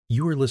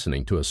You are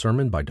listening to a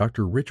sermon by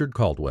Dr. Richard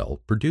Caldwell,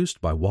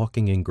 produced by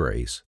Walking in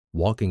Grace.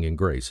 Walking in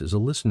Grace is a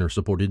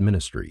listener-supported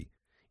ministry.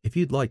 If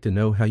you'd like to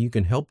know how you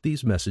can help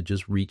these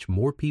messages reach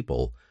more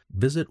people,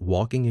 visit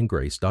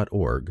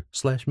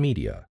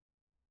walkingingrace.org/media.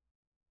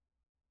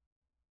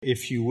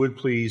 If you would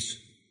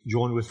please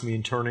join with me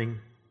in turning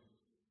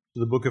to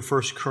the book of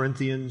 1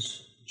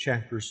 Corinthians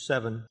chapter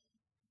 7.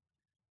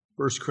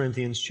 1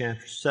 Corinthians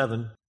chapter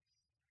 7.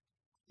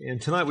 And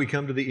tonight we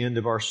come to the end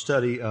of our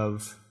study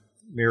of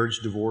marriage,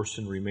 divorce,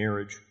 and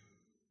remarriage.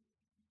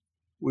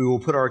 We will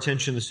put our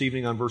attention this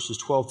evening on verses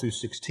 12 through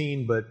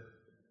 16, but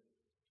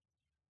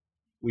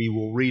we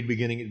will read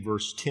beginning at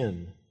verse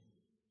 10.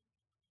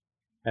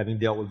 Having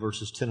dealt with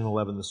verses 10 and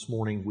 11 this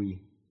morning,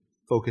 we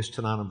focus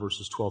tonight on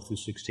verses 12 through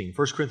 16.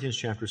 1 Corinthians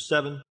chapter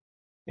 7,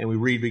 and we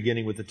read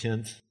beginning with the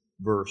 10th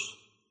verse.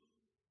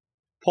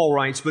 Paul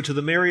writes, "But to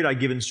the married I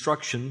give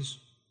instructions,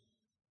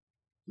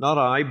 not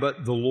I,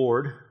 but the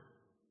Lord,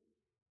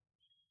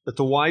 that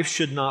the wife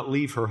should not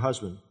leave her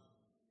husband.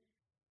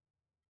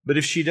 But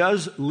if she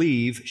does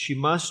leave, she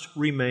must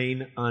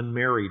remain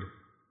unmarried,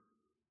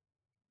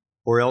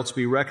 or else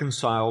be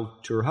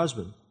reconciled to her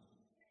husband,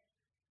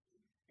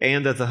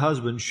 and that the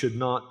husband should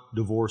not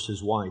divorce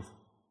his wife.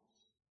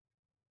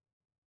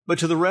 But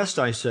to the rest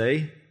I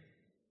say,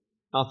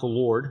 not the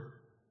Lord,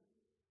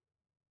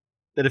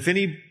 that if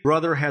any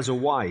brother has a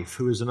wife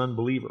who is an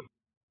unbeliever,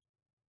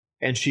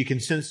 and she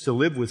consents to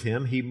live with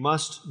him, he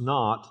must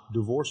not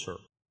divorce her.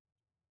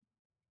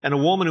 And a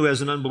woman who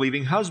has an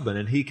unbelieving husband,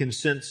 and he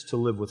consents to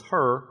live with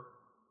her,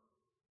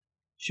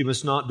 she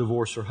must not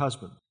divorce her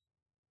husband.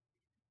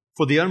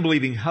 For the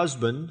unbelieving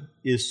husband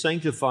is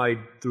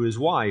sanctified through his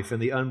wife,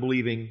 and the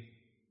unbelieving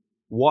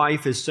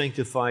wife is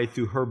sanctified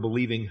through her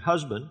believing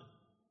husband.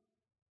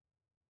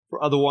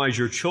 For otherwise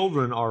your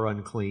children are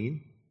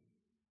unclean,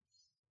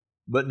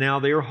 but now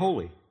they are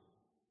holy.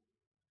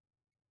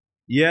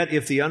 Yet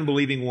if the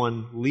unbelieving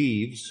one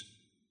leaves,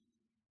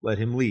 let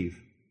him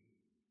leave.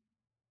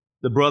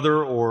 The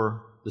brother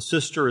or the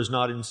sister is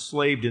not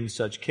enslaved in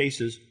such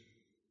cases,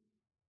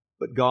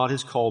 but God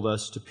has called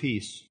us to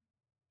peace.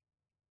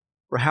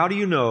 For how do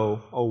you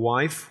know, O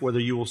wife, whether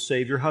you will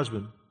save your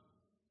husband?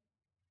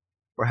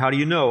 Or how do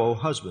you know, O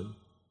husband,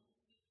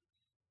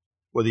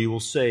 whether you will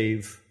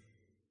save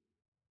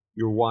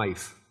your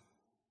wife?"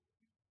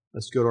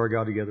 Let's go to our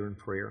God together in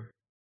prayer.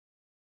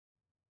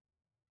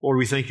 Lord,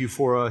 we thank you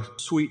for a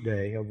sweet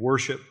day of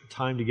worship,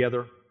 time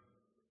together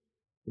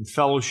in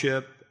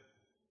fellowship,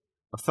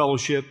 a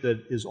fellowship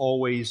that is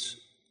always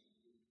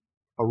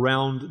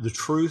around the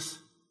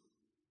truth,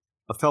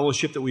 a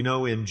fellowship that we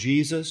know in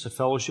Jesus, a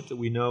fellowship that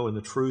we know in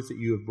the truth that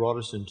you have brought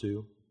us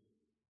into.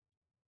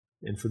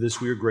 And for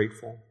this we are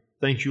grateful.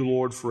 Thank you,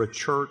 Lord, for a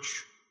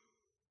church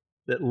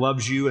that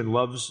loves you and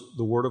loves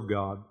the Word of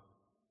God.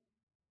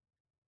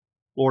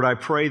 Lord, I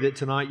pray that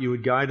tonight you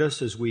would guide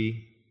us as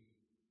we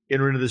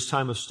enter into this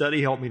time of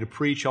study. Help me to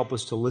preach, help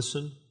us to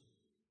listen.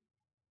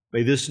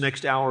 May this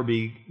next hour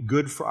be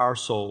good for our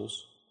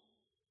souls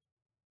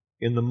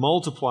in the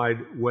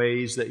multiplied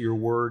ways that your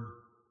word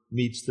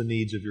meets the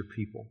needs of your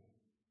people.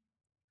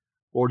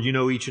 Lord, you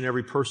know each and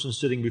every person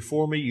sitting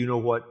before me. You know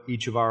what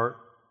each of our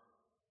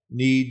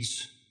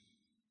needs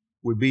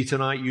would be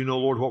tonight. You know,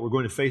 Lord, what we're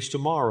going to face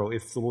tomorrow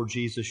if the Lord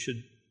Jesus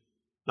should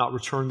not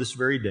return this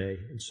very day.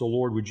 And so,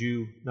 Lord, would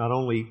you not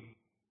only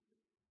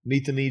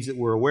meet the needs that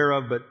we're aware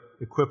of, but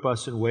equip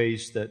us in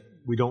ways that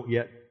we don't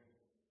yet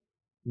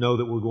know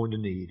that we're going to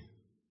need.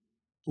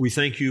 We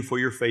thank you for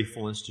your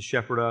faithfulness to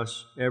shepherd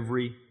us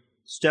every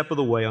step of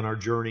the way on our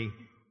journey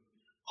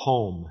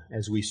home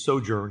as we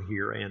sojourn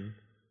here and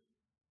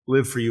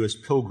live for you as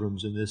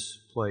pilgrims in this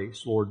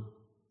place. Lord,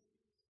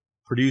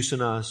 produce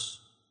in us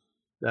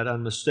that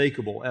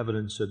unmistakable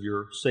evidence of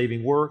your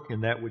saving work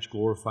and that which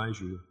glorifies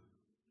you.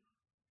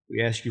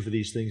 We ask you for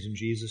these things in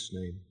Jesus'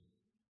 name.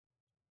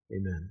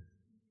 Amen.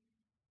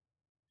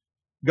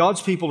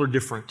 God's people are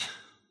different.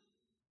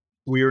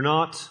 We are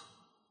not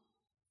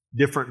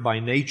different by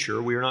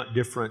nature. We are not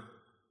different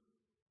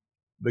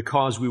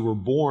because we were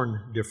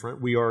born different.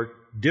 We are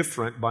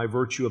different by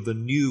virtue of the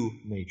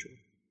new nature.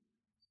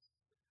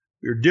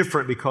 We are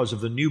different because of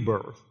the new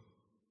birth.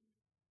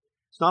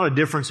 It's not a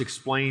difference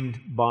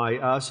explained by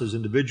us as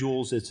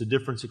individuals. It's a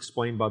difference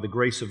explained by the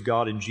grace of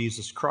God in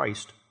Jesus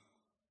Christ.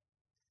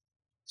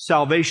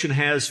 Salvation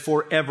has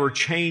forever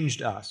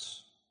changed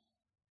us.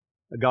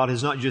 God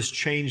has not just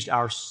changed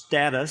our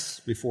status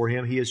before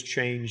Him, He has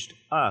changed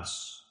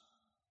us.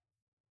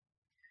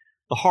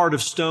 The heart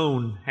of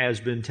stone has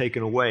been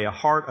taken away, a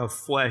heart of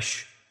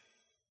flesh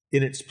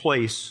in its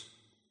place.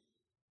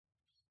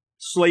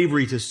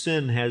 Slavery to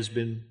sin has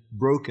been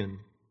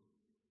broken.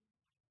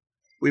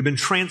 We've been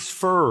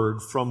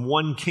transferred from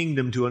one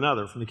kingdom to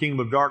another, from the kingdom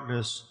of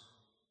darkness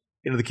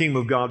into the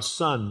kingdom of God's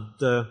Son.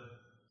 The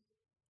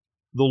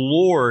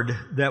Lord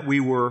that we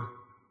were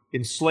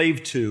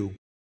enslaved to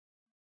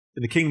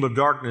in the kingdom of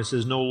darkness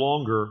is no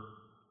longer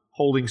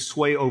holding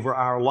sway over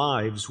our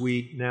lives.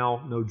 We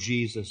now know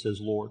Jesus as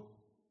Lord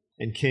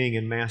and King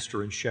and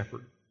Master and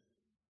Shepherd.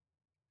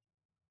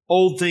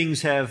 Old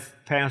things have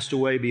passed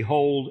away.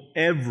 Behold,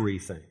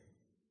 everything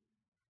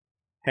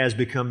has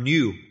become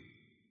new.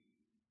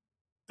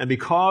 And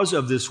because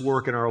of this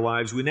work in our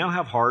lives, we now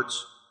have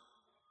hearts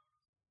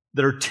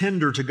that are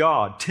tender to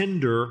God,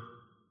 tender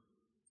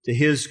to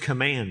His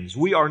commands.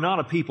 We are not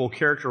a people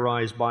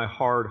characterized by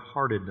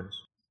hard-heartedness.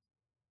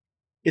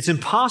 It's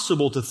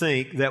impossible to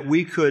think that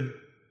we could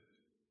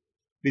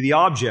be the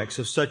objects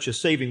of such a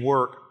saving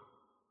work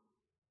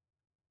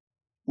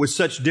with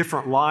such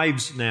different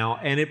lives now,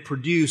 and it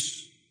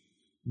produced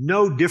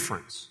no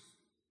difference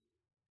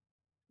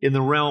in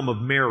the realm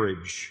of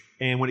marriage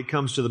and when it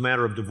comes to the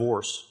matter of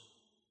divorce.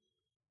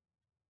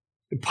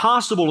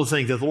 Impossible to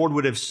think that the Lord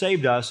would have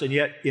saved us, and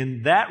yet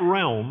in that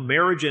realm,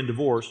 marriage and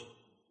divorce,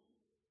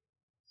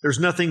 there's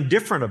nothing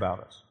different about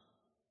us.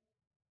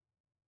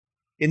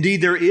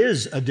 Indeed, there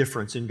is a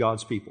difference in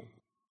God's people.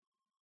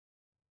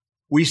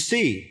 We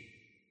see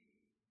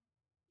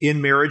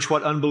in marriage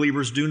what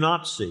unbelievers do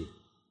not see.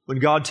 When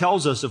God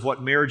tells us of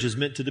what marriage is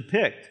meant to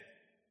depict,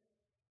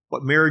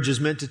 what marriage is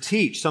meant to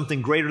teach,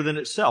 something greater than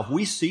itself,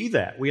 we see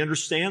that. We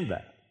understand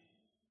that.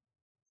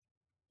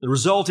 The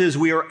result is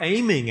we are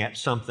aiming at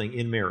something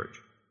in marriage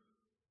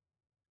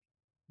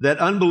that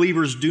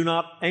unbelievers do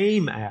not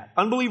aim at.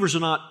 Unbelievers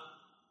are not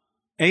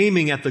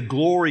aiming at the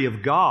glory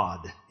of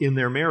God in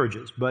their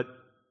marriages, but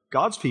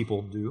God's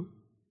people do.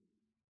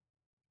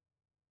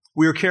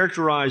 We are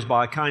characterized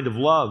by a kind of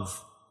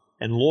love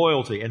and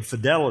loyalty and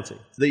fidelity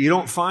that you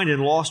don't find in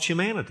lost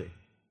humanity.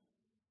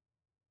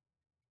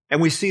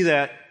 And we see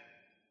that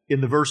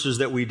in the verses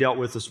that we dealt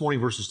with this morning,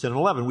 verses 10 and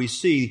 11. We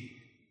see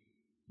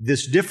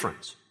this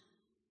difference.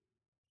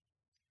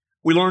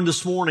 We learned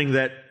this morning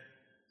that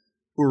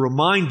we're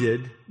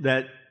reminded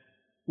that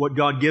what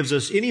God gives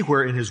us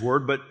anywhere in His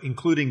Word, but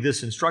including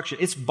this instruction,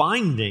 it's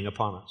binding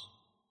upon us.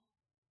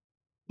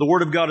 The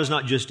Word of God is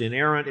not just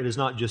inerrant, it is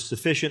not just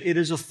sufficient, it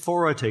is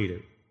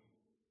authoritative.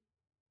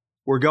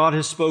 Where God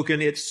has spoken,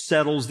 it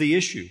settles the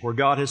issue. Where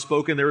God has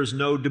spoken, there is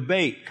no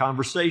debate,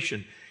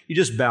 conversation. You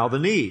just bow the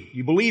knee.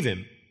 You believe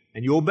Him,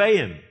 and you obey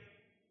Him.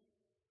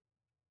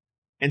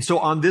 And so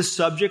on this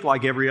subject,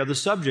 like every other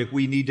subject,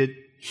 we need to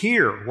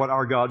hear what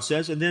our God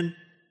says and then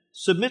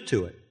submit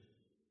to it.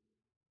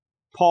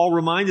 Paul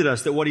reminded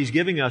us that what he's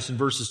giving us in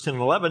verses 10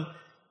 and 11,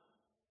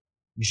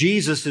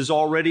 Jesus is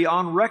already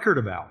on record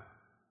about.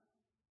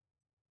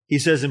 He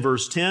says in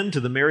verse 10, to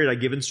the married I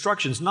give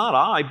instructions, not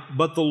I,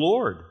 but the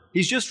Lord.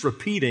 He's just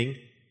repeating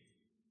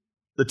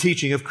the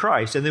teaching of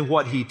Christ. And then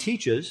what he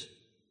teaches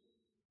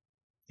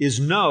is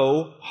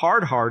no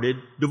hard-hearted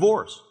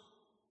divorce.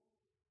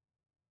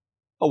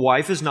 A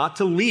wife is not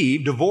to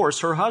divorce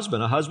her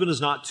husband. A husband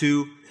is not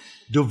to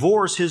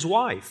divorce his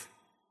wife.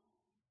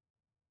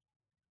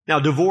 Now,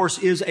 divorce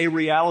is a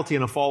reality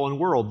in a fallen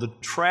world. The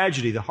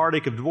tragedy, the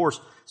heartache of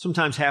divorce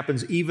sometimes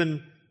happens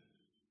even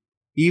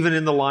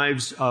in the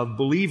lives of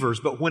believers.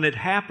 But when it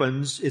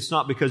happens, it's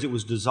not because it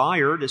was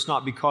desired. It's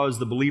not because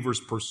the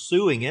believer's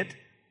pursuing it.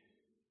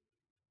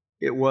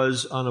 It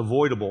was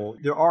unavoidable.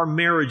 There are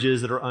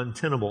marriages that are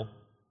untenable.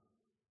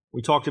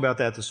 We talked about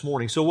that this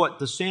morning. So what?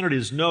 The standard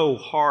is no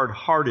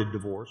hard-hearted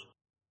divorce.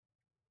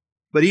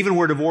 But even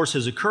where divorce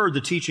has occurred,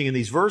 the teaching in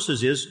these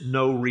verses is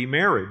no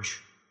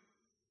remarriage.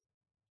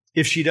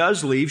 If she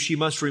does leave, she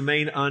must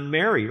remain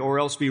unmarried or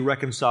else be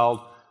reconciled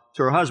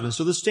to her husband.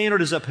 So the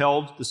standard is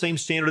upheld, the same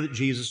standard that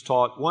Jesus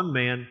taught, one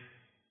man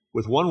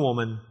with one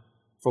woman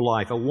for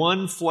life, a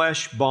one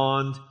flesh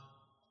bond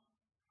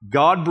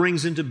God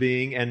brings into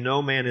being and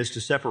no man is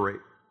to separate.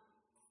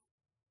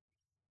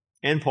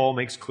 And Paul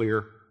makes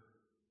clear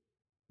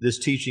this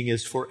teaching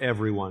is for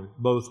everyone,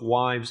 both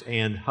wives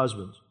and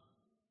husbands.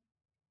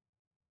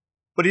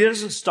 But he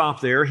doesn't stop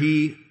there.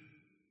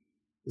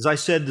 As I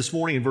said this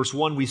morning in verse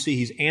 1, we see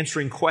he's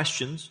answering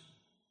questions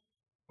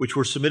which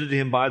were submitted to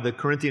him by the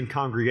Corinthian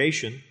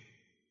congregation.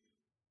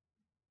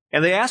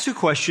 And they asked a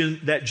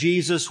question that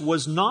Jesus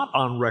was not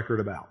on record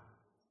about.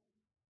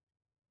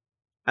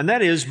 And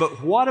that is,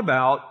 but what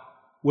about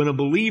when a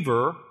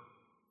believer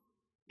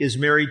is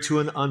married to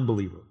an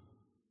unbeliever?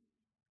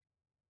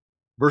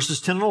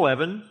 Verses 10 and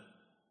 11,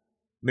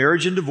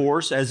 marriage and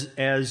divorce as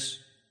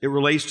it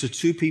relates to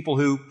two people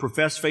who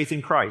profess faith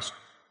in Christ.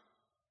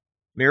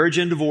 Marriage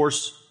and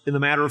divorce in the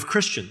matter of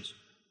Christians.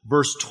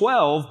 Verse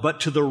 12, but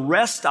to the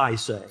rest I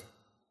say,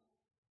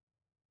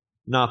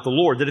 not the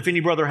Lord, that if any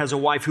brother has a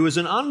wife who is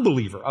an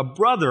unbeliever, a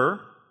brother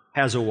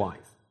has a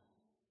wife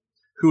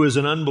who is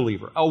an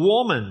unbeliever, a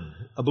woman,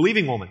 a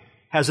believing woman,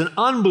 has an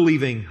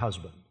unbelieving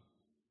husband.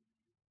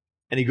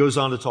 And he goes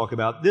on to talk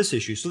about this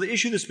issue. So the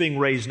issue that's being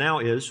raised now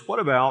is, what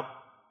about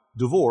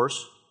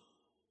divorce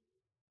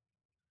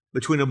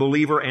between a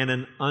believer and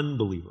an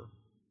unbeliever?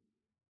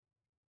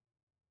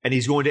 And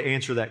he's going to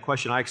answer that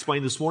question. I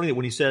explained this morning that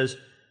when he says,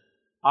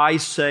 I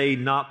say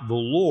not the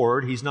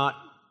Lord, he's not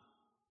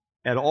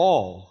at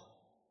all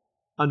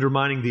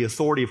undermining the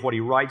authority of what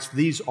he writes.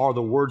 These are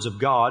the words of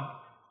God.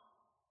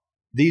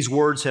 These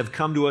words have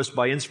come to us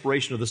by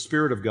inspiration of the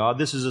Spirit of God.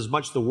 This is as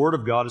much the Word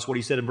of God as what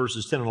he said in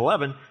verses 10 and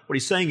 11. What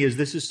he's saying is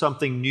this is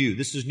something new.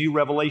 This is new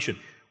revelation.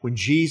 when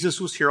Jesus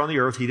was here on the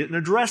earth, He didn't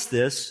address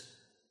this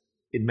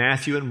in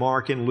Matthew and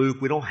Mark and Luke.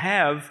 We don't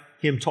have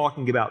Him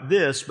talking about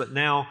this, but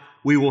now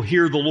we will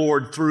hear the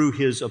Lord through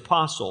His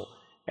apostle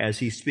as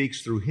He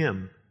speaks through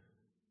him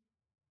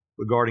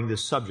regarding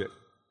this subject.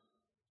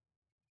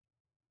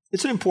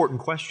 It's an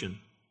important question.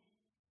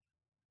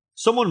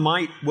 Someone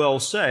might well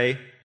say,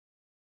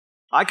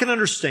 I can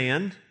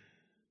understand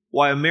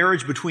why a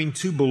marriage between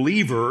two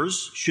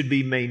believers should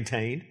be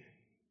maintained,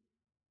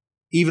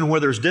 even where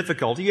there's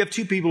difficulty. You have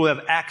two people who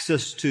have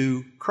access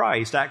to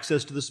Christ,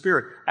 access to the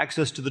Spirit,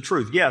 access to the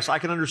truth. Yes, I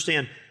can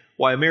understand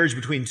why a marriage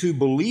between two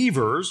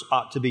believers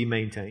ought to be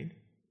maintained.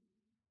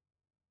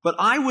 But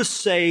I was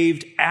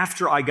saved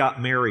after I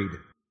got married.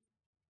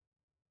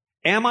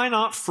 Am I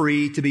not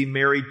free to be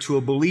married to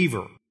a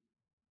believer?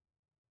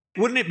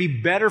 Wouldn't it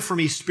be better for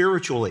me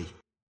spiritually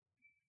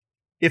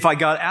if I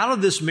got out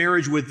of this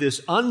marriage with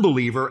this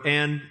unbeliever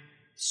and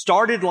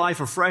started life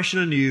afresh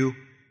and anew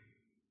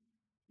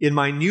in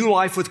my new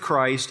life with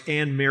Christ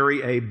and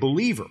marry a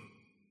believer?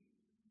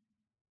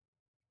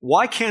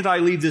 Why can't I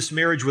leave this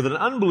marriage with an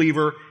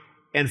unbeliever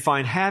and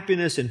find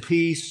happiness and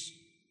peace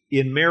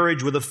in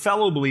marriage with a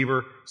fellow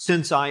believer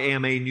since I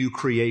am a new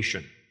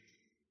creation?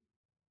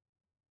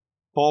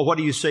 Paul, what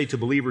do you say to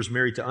believers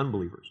married to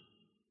unbelievers?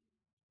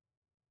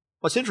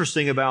 What's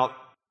interesting about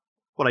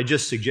what I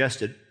just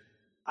suggested,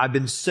 I've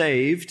been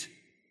saved.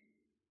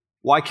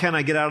 Why can't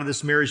I get out of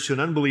this marriage to an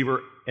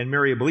unbeliever and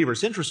marry a believer?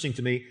 It's interesting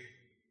to me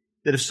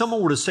that if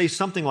someone were to say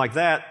something like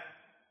that,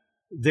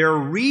 their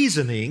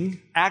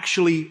reasoning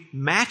actually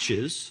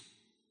matches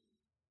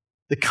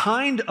the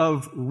kind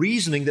of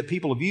reasoning that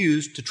people have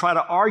used to try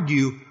to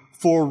argue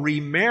for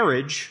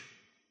remarriage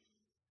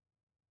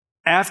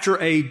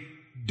after a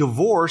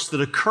divorce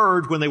that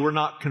occurred when they were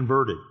not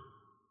converted.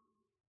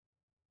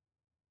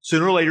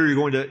 Sooner or later, you're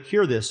going to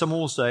hear this. Someone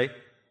will say,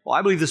 well,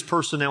 I believe this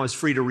person now is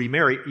free to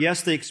remarry.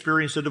 Yes, they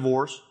experienced a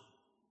divorce.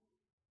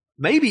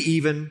 Maybe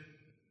even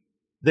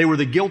they were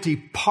the guilty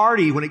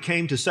party when it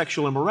came to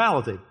sexual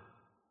immorality.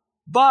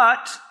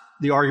 But,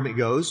 the argument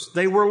goes,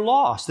 they were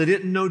lost. They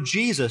didn't know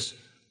Jesus.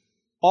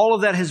 All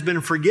of that has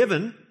been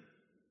forgiven.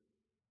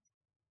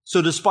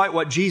 So despite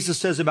what Jesus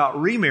says about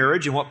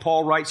remarriage and what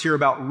Paul writes here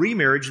about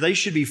remarriage, they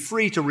should be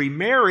free to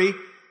remarry.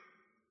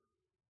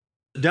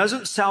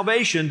 Doesn't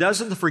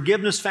the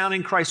forgiveness found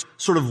in Christ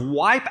sort of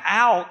wipe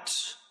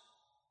out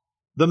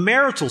the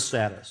marital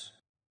status?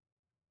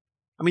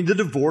 I mean, the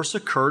divorce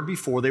occurred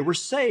before they were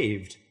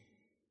saved.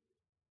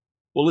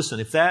 Well, listen,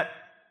 if that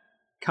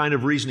kind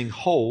of reasoning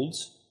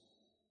holds,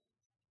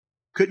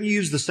 couldn't you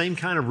use the same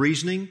kind of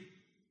reasoning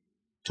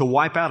to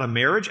wipe out a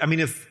marriage? I mean,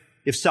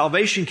 if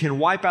salvation can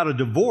wipe out a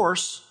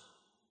divorce,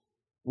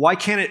 why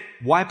can't it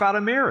wipe out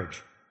a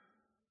marriage?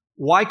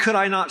 Why could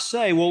I not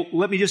say, well,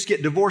 let me just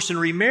get divorced and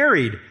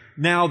remarried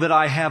now that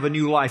I have a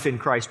new life in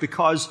Christ,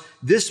 because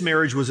this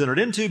marriage was entered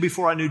into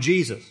before I knew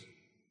Jesus.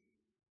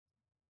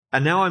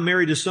 And now I'm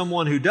married to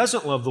someone who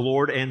doesn't love the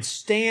Lord and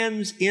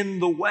stands in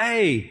the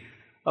way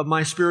of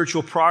my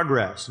spiritual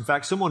progress. In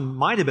fact, someone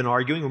might have been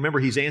arguing, remember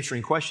he's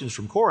answering questions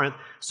from Corinth,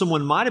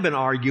 someone might have been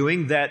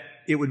arguing that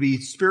it would be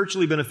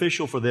spiritually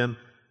beneficial for them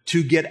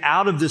to get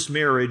out of this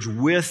marriage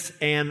with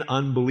an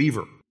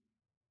unbeliever.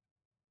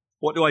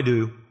 What do I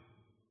do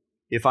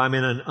if I'm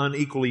in an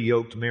unequally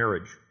yoked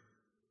marriage?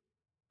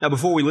 Now,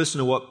 before we listen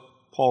to what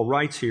Paul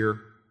writes here,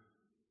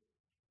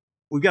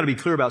 we've got to be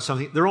clear about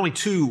something. There are only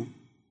two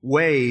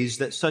ways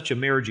that such a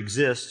marriage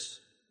exists: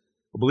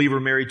 a believer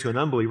married to an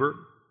unbeliever.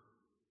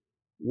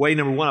 Way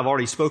number one I've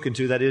already spoken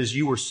to, that is,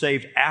 you were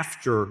saved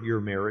after your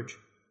marriage.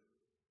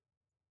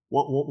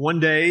 One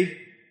day,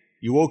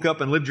 you woke up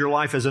and lived your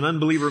life as an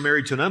unbeliever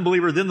married to an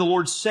unbeliever, then the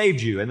Lord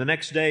saved you, and the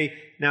next day,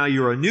 now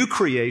you're a new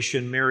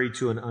creation married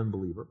to an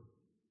unbeliever.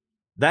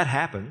 That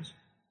happens.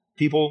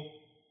 People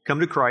come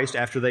to Christ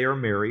after they are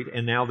married,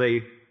 and now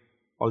they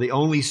are the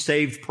only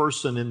saved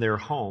person in their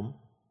home.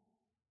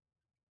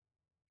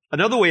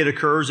 Another way it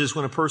occurs is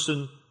when a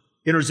person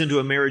enters into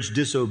a marriage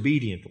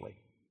disobediently.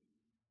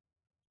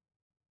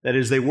 That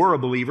is, they were a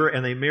believer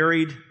and they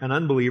married an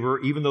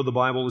unbeliever, even though the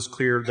Bible is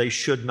clear they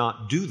should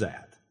not do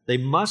that. They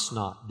must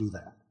not do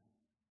that.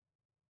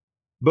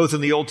 Both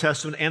in the Old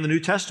Testament and the New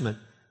Testament,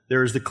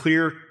 there is the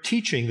clear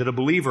teaching that a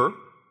believer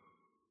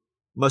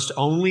must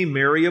only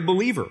marry a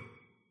believer.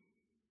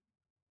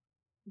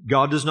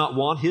 God does not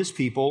want His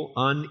people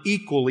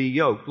unequally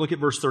yoked. Look at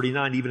verse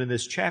 39, even in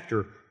this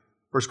chapter.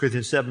 1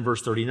 Corinthians 7,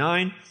 verse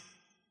 39,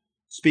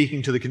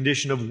 speaking to the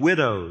condition of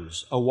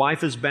widows. A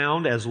wife is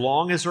bound as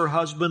long as her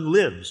husband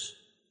lives.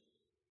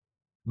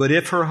 But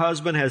if her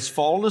husband has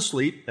fallen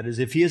asleep, that is,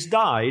 if he has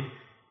died,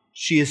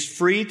 she is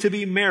free to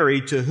be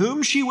married to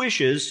whom she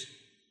wishes.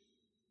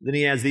 Then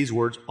he adds these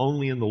words,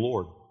 only in the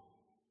Lord.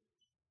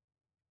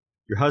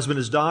 Your husband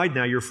has died,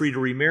 now you're free to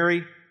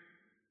remarry,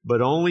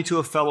 but only to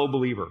a fellow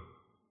believer.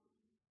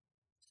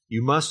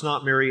 You must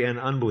not marry an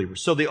unbeliever.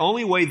 So the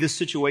only way this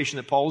situation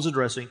that Paul is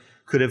addressing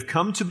could have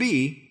come to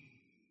be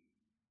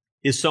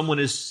is someone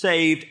is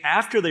saved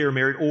after they are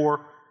married,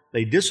 or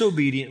they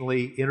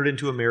disobediently entered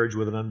into a marriage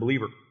with an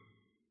unbeliever.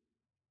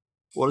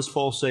 What does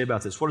Paul say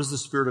about this? What does the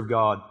Spirit of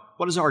God,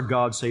 what does our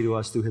God say to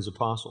us through His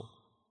apostle?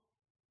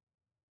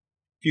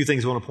 A few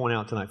things I want to point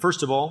out tonight.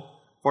 First of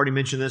all, I've already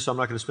mentioned this, so I'm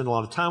not going to spend a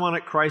lot of time on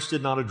it. Christ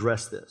did not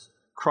address this.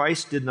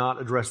 Christ did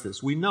not address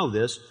this. We know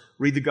this.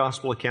 Read the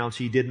gospel accounts.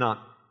 He did not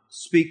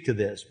speak to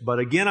this. But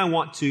again, I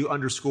want to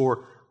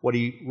underscore what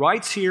he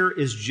writes here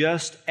is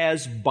just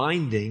as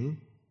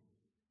binding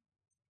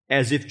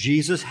as if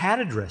Jesus had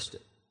addressed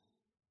it.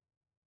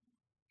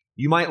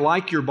 You might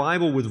like your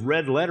Bible with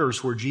red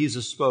letters where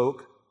Jesus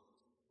spoke,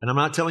 and I'm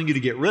not telling you to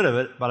get rid of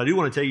it, but I do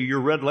want to tell you your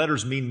red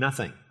letters mean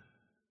nothing.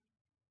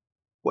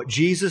 What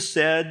Jesus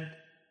said,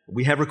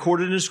 we have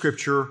recorded in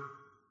Scripture,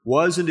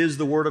 was and is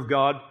the Word of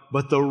God,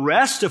 but the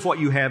rest of what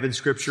you have in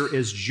Scripture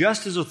is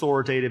just as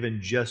authoritative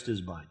and just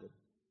as binding.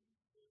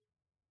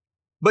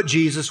 But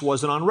Jesus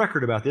wasn't on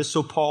record about this,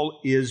 so Paul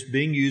is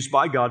being used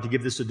by God to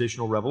give this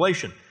additional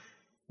revelation.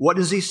 What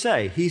does he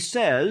say? He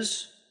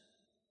says,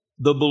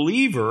 the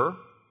believer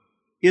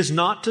is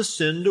not to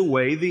send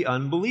away the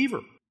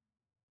unbeliever.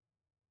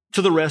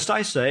 To the rest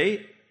I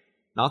say,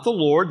 not the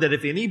Lord, that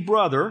if any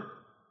brother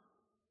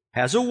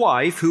has a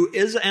wife who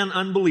is an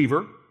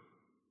unbeliever,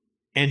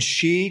 and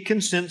she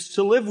consents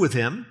to live with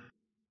him,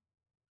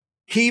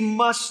 he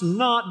must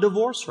not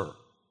divorce her.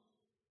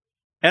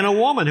 And a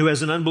woman who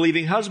has an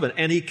unbelieving husband,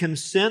 and he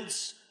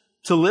consents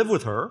to live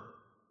with her,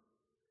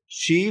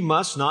 she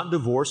must not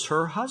divorce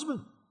her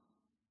husband.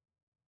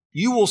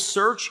 You will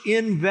search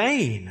in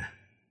vain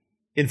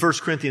in 1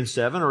 Corinthians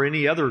 7 or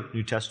any other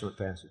New Testament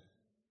passage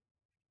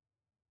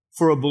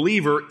for a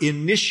believer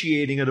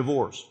initiating a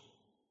divorce.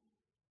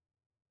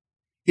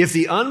 If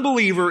the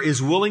unbeliever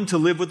is willing to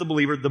live with the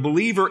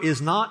believer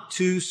is not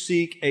to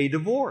seek a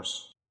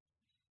divorce.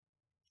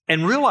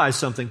 And realize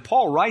something,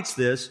 Paul writes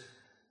this.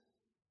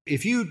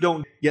 If you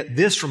don't get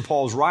this from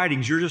Paul's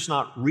writings, you're just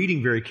not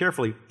reading very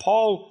carefully.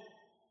 Paul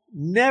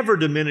never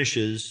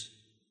diminishes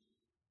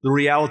the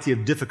reality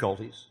of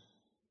difficulties.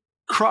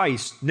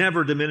 Christ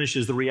never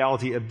diminishes the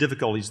reality of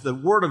difficulties. The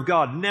Word of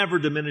God never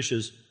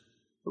diminishes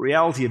the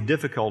reality of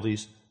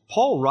difficulties.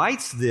 Paul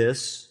writes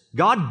this,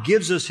 God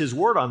gives us His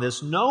Word on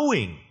this,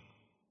 knowing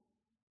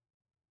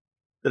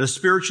that a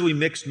spiritually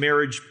mixed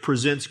marriage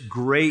presents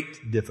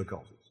great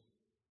difficulties.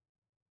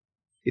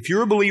 If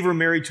you're a believer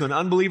married to an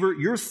unbeliever,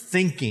 your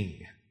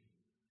thinking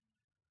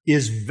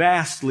is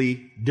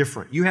vastly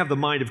different. You have the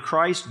mind of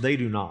Christ, they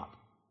do not.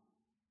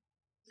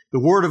 The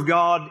Word of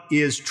God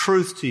is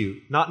truth to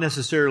you, not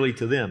necessarily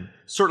to them.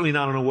 Certainly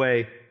not in a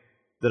way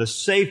that a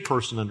saved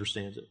person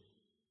understands it.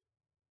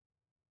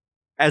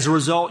 As a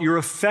result, your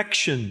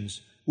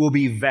affections will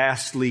be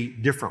vastly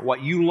different.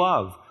 What you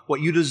love,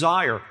 what you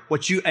desire,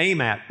 what you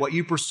aim at, what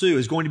you pursue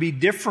is going to be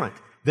different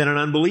than an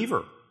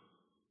unbeliever.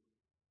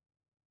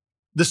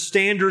 The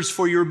standards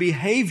for your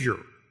behavior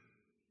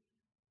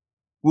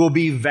will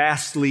be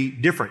vastly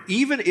different,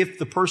 even if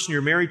the person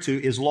you're married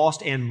to is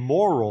lost and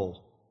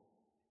moral.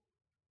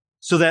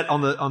 So that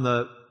on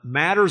the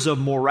matters of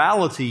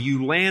morality,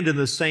 you land in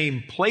the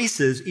same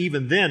places,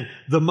 even then,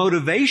 the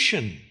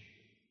motivation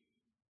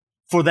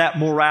for that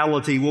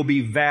morality will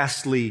be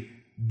vastly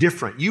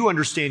different. You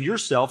understand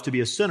yourself to be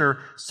a sinner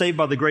saved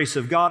by the grace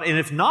of God, and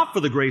if not for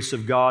the grace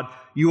of God,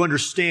 you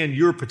understand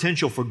your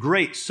potential for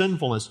great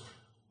sinfulness.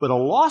 But a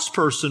lost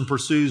person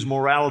pursues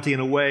morality in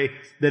a way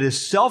that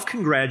is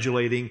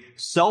self-congratulating,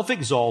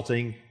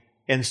 self-exalting,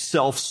 and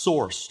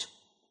self-sourced.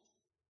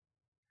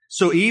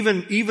 So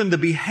even the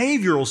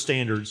behavioral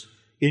standards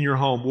in your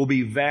home will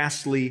be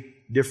vastly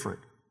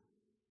different.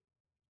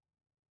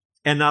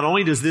 And not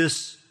only does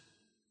this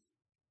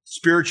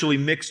spiritually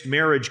mixed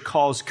marriage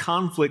cause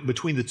conflict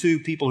between the two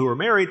people who are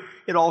married,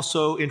 it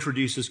also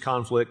introduces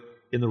conflict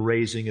in the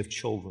raising of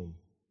children.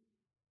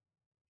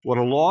 What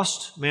a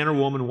lost man or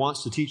woman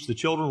wants to teach the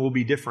children will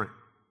be different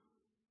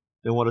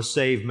than what a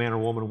saved man or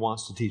woman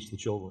wants to teach the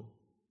children.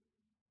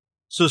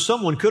 So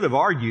someone could have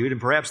argued, and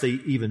perhaps they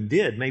even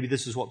did, maybe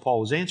this is what Paul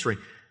was answering,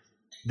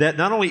 that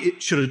not only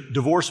should a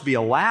divorce be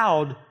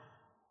allowed,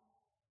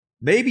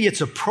 maybe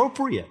it's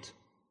appropriate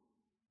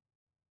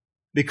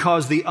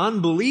because the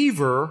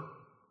unbeliever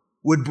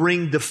would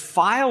bring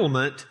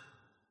defilement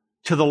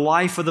to the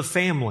life of the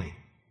family.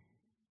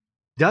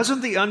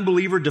 Doesn't the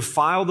unbeliever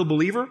defile the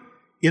believer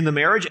in the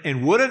marriage?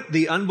 And wouldn't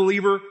the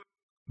unbeliever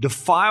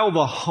defile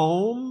the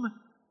home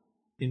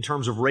in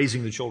terms of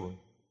raising the children?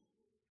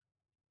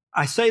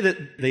 I say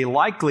that they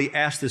likely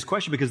asked this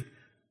question because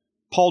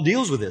Paul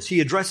deals with this. He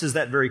addresses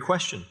that very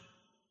question.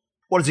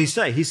 What does he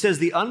say? He says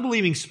the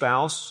unbelieving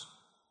spouse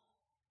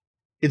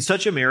in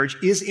such a marriage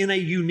is in a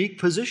unique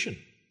position.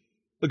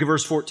 Look at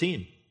verse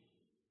 14.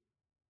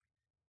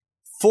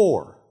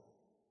 For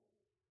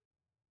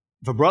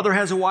if a brother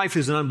has a wife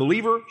who's an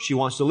unbeliever, she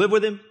wants to live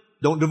with him,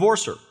 don't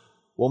divorce her.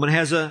 Woman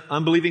has an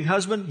unbelieving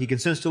husband, he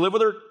consents to live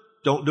with her,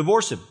 don't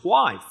divorce him.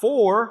 Why?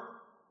 For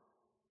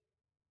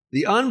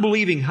the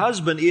unbelieving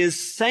husband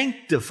is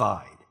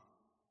sanctified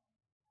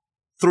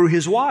through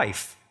his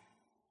wife,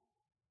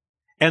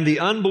 and the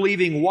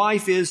unbelieving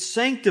wife is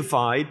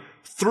sanctified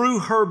through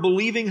her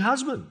believing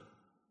husband.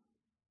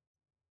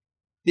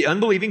 The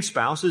unbelieving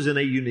spouse is in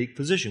a unique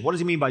position. What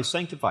does he mean by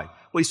sanctified?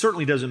 Well, he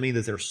certainly doesn't mean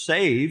that they're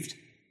saved.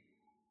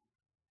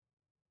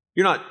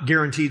 You're not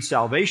guaranteed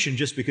salvation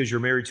just because you're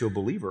married to a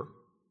believer.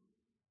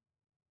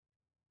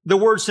 The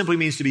word simply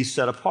means to be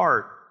set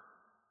apart.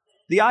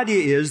 The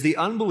idea is the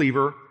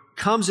unbeliever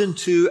comes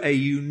into a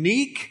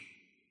unique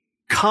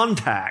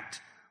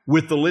contact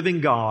with the living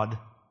God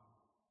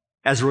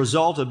as a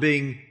result of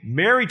being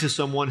married to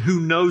someone who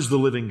knows the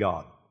living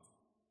God.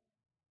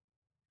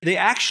 They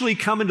actually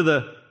come into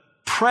the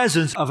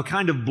presence of a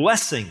kind of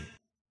blessing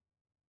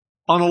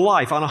on a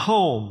life, on a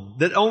home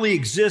that only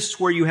exists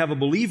where you have a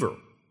believer.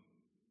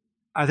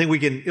 I think we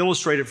can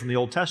illustrate it from the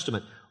Old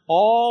Testament.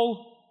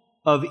 All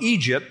of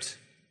Egypt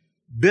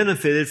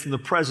benefited from the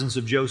presence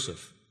of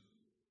Joseph.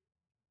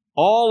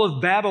 All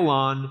of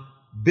Babylon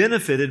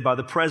benefited by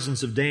the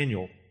presence of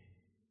Daniel.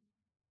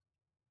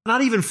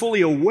 Not even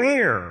fully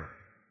aware,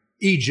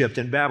 Egypt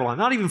and Babylon,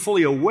 not even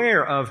fully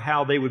aware of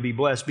how they would be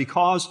blessed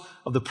because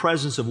of the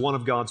presence of one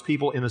of God's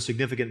people in a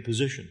significant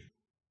position.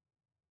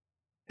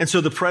 And so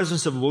the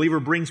presence of a believer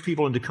brings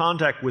people into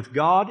contact with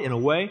God in a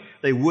way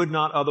they would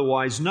not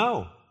otherwise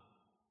know.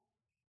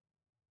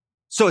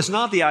 So it's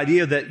not the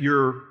idea that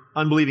your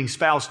unbelieving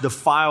spouse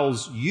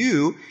defiles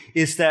you,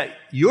 it's that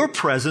your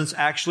presence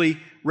actually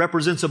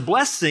represents a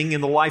blessing in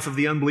the life of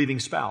the unbelieving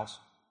spouse.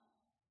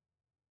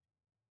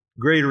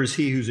 Greater is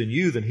he who's in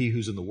you than he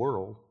who's in the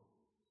world.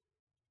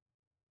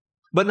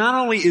 But not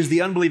only is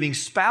the unbelieving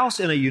spouse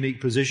in a unique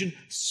position,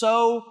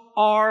 so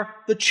are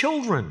the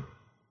children.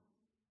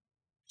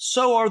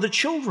 So are the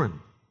children.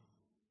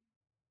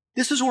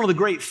 This is one of the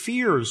great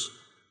fears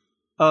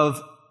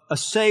of a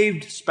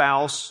saved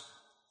spouse.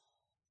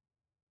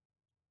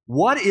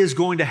 What is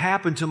going to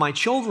happen to my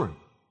children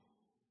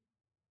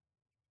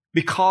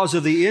because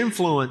of the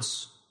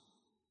influence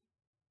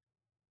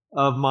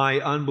of my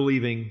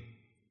unbelieving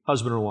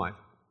husband or wife?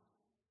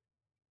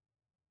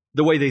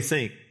 The way they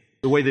think,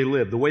 the way they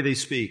live, the way they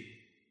speak,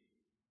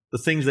 the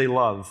things they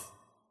love.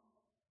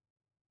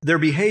 Their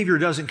behavior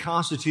doesn't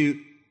constitute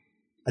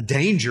a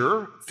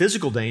danger,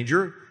 physical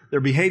danger.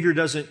 Their behavior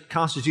doesn't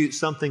constitute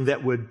something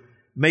that would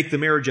make the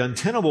marriage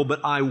untenable,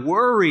 but I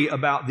worry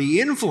about the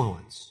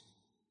influence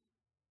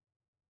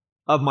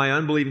of my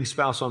unbelieving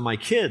spouse on my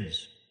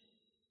kids.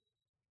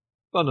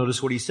 Well,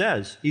 notice what he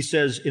says. He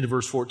says in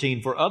verse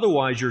 14, for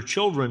otherwise your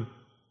children...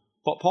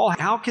 Paul,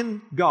 how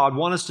can God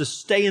want us to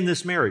stay in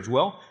this marriage?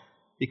 Well,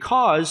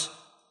 because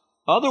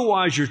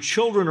otherwise your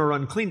children are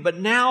unclean, but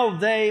now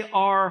they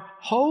are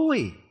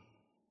holy.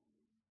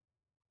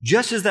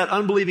 Just as that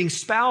unbelieving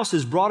spouse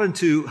is brought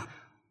into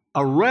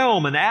a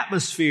realm, an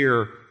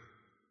atmosphere,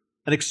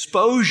 an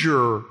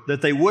exposure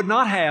that they would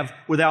not have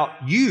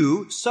without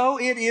you, so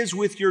it is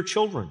with your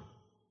children.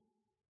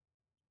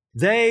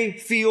 They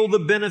feel the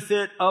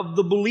benefit of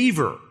the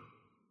believer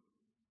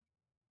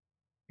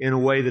in a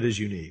way that is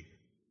unique.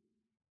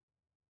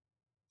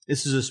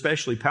 This is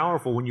especially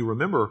powerful when you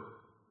remember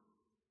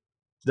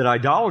that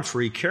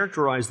idolatry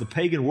characterized the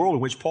pagan world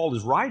in which Paul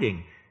is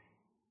writing.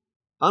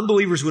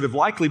 Unbelievers would have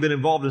likely been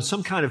involved in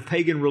some kind of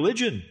pagan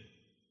religion.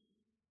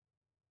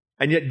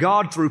 And yet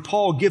God, through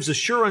Paul, gives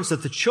assurance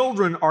that the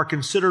children are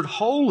considered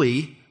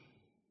holy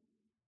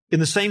in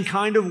the same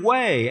kind of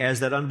way as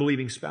that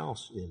unbelieving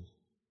spouse is.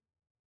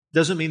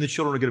 Doesn't mean the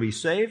children are going to be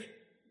saved,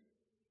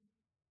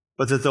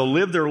 but that they'll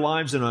live their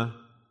lives in a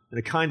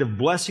kind of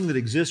blessing that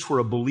exists where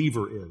a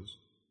believer is.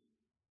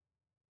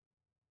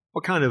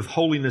 What kind of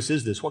holiness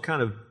is this? What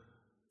kind of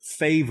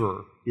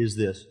favor is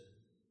this?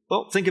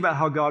 Well, think about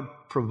how God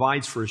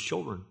provides for His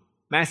children.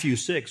 Matthew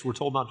 6, we're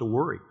told not to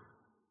worry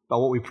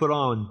about what we put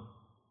on,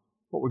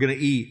 what we're going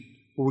to eat,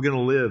 where we're going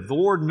to live. The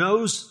Lord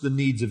knows the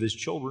needs of His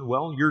children.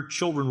 Well, your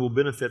children will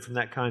benefit from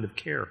that kind of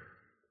care.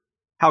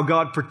 How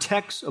God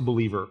protects a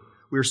believer.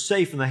 We are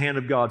safe in the hand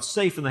of God,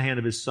 safe in the hand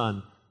of His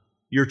Son.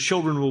 Your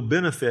children will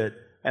benefit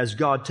as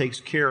God takes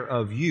care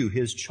of you,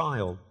 His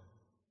child.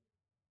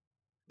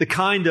 The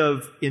kind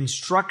of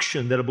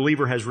instruction that a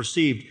believer has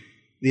received,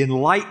 the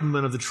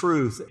enlightenment of the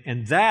truth,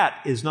 and that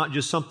is not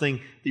just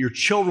something that your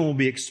children will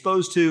be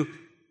exposed to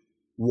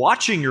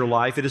watching your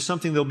life. It is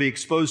something they'll be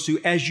exposed to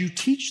as you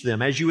teach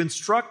them, as you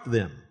instruct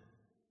them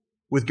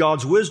with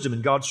God's wisdom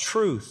and God's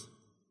truth.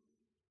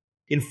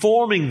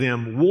 Informing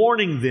them,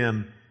 warning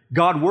them,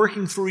 God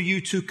working through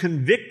you to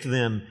convict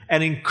them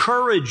and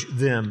encourage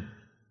them.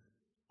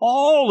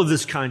 All of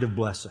this kind of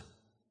blessing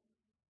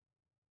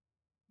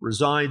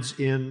resides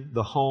in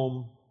the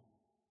home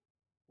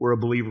where a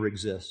believer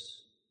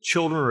exists.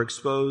 Children are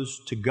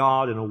exposed to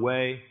God in a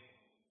way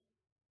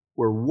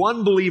where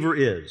one believer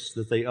is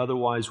that they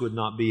otherwise would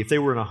not be if they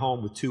were in a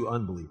home with two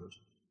unbelievers.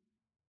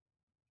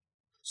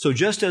 So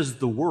just as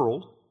the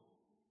world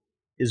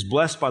is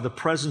blessed by the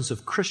presence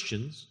of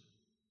Christians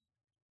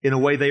in a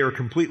way they are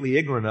completely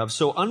ignorant of,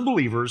 so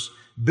unbelievers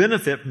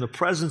benefit from the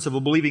presence of a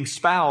believing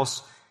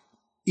spouse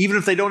even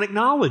if they don't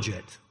acknowledge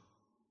it.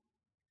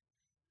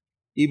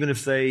 Even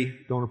if they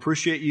don't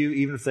appreciate you,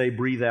 even if they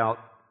breathe out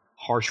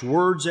harsh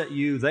words at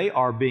you, they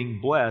are being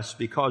blessed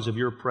because of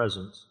your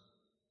presence,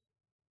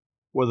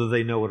 whether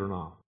they know it or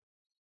not.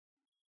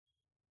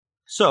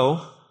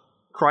 So,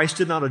 Christ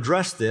did not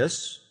address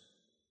this,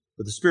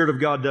 but the Spirit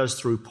of God does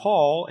through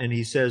Paul, and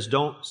he says,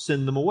 don't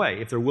send them away.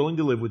 If they're willing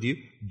to live with you,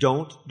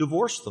 don't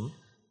divorce them.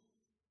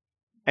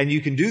 And you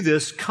can do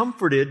this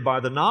comforted by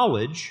the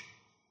knowledge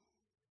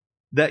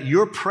that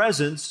your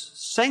presence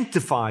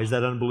sanctifies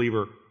that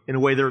unbeliever in a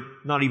way they're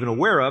not even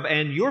aware of,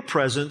 and your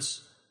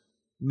presence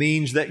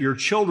means that your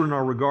children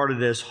are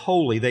regarded as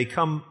holy. They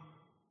come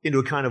into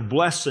a kind of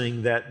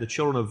blessing that the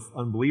children of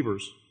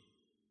unbelievers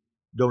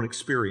don't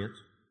experience.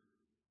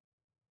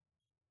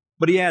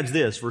 But he adds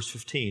this, verse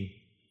 15,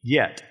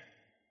 yet,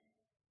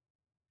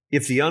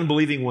 if the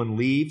unbelieving one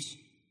leaves,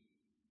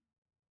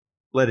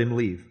 let him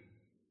leave.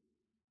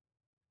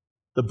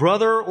 The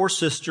brother or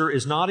sister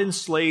is not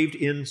enslaved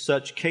in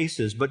such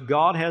cases, but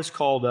God has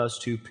called us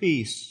to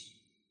peace.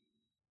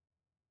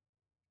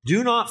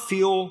 Do not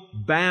feel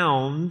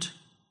bound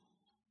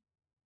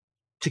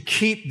to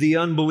keep the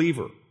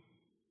unbeliever.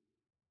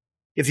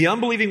 If the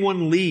unbelieving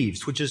one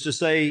leaves, which is to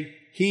say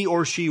he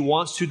or she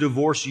wants to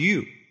divorce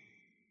you,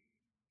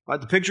 right?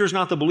 The picture is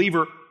not the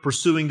believer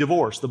pursuing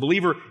divorce, the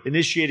believer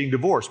initiating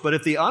divorce. But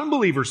if the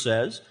unbeliever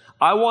says,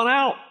 I want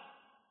out,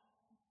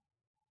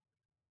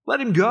 let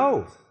him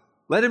go.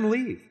 Let him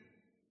leave.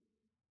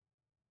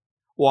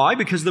 Why?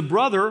 Because the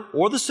brother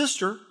or the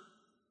sister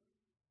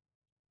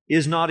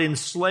is not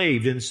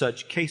enslaved in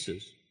such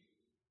cases.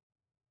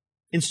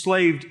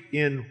 Enslaved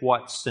in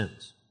what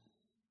sense?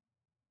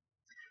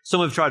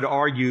 Some have tried to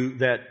argue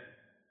that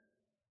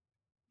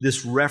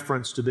this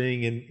reference to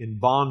being in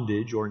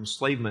bondage or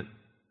enslavement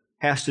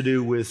has to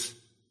do with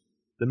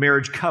the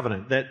marriage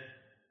covenant, that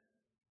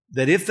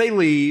if they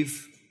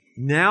leave,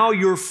 now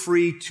you're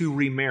free to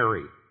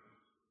remarry.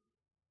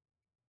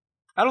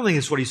 I don't think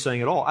that's what he's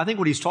saying at all. I think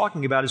what he's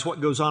talking about is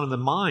what goes on in the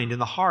mind, in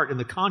the heart, in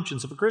the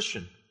conscience of a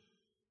Christian.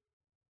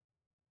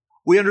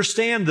 We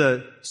understand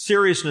the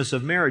seriousness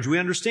of marriage. We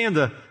understand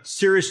the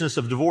seriousness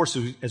of divorce,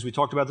 as we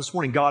talked about this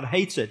morning. God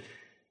hates it.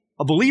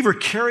 A believer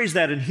carries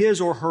that in his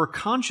or her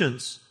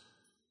conscience.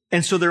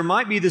 And so there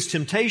might be this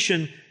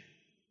temptation,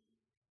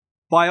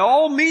 by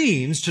all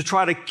means, to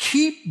try to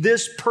keep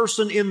this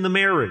person in the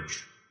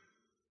marriage.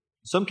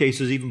 In some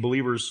cases, even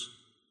believers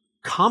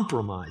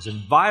compromise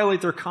and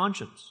violate their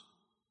conscience,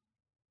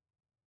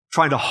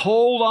 trying to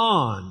hold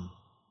on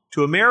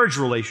to a marriage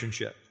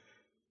relationship.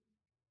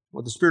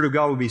 What the Spirit of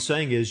God would be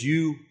saying is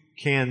you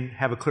can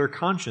have a clear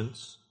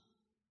conscience.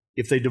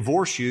 If they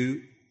divorce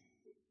you,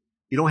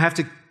 you don't have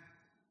to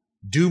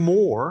do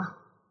more.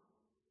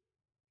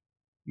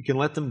 You can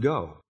let them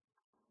go.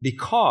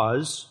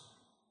 Because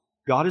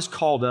God has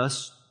called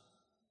us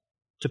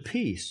to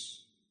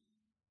peace.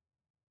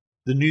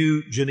 The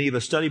New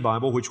Geneva Study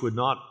Bible, which would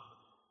not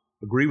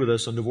agree with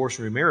us on divorce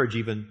and remarriage,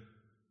 even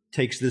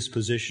takes this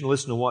position.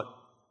 Listen to what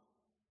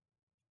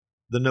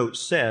the note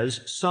says.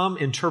 Some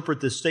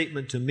interpret this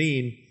statement to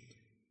mean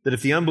that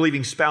if the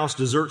unbelieving spouse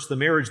deserts the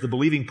marriage, the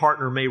believing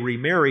partner may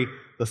remarry.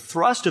 The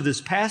thrust of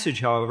this passage,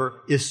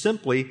 however, is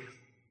simply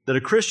that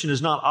a Christian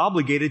is not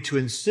obligated to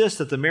insist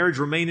that the marriage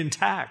remain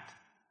intact.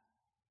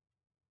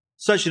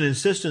 Such an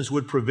insistence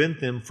would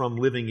prevent them from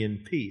living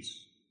in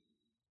peace.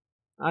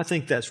 I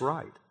think that's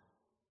right.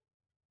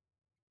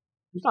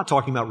 He's not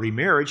talking about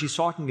remarriage. He's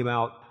talking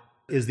about,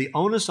 is the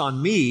onus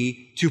on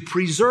me to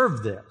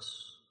preserve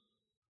this?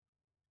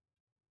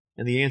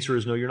 And the answer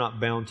is no, you're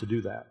not bound to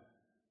do that.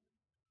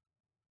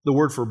 The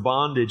word for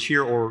bondage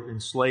here, or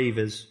enslave,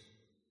 as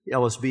the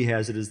LSB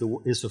has it,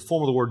 is a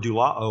form of the word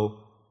doulao,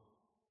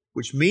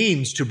 which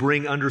means to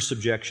bring under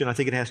subjection. I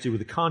think it has to do with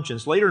the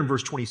conscience. Later in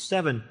verse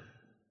 27,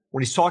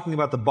 when he's talking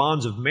about the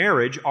bonds of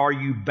marriage, are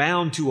you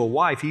bound to a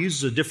wife? He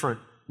uses a different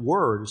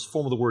word. It's a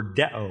form of the word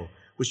deo,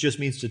 which just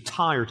means to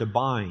tie or to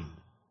bind.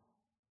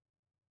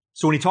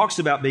 So when he talks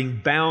about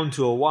being bound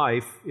to a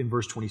wife in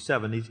verse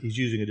 27, he's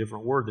using a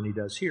different word than he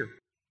does here.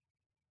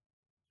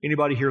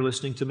 Anybody here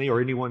listening to me,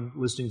 or anyone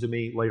listening to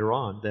me later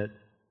on, that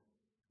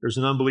there's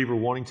an unbeliever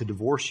wanting to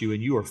divorce you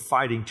and you are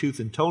fighting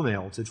tooth and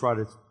toenail to try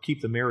to keep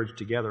the marriage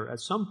together, at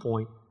some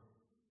point,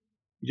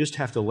 you just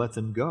have to let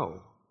them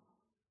go.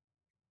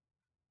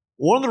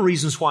 One of the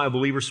reasons why a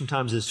believer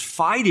sometimes is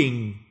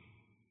fighting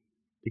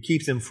to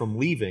keep them from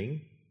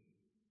leaving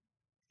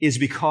is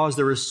because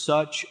there is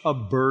such a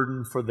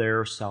burden for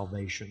their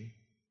salvation.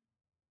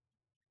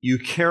 You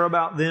care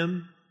about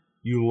them,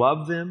 you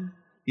love them,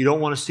 you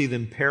don't want to see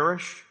them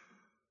perish.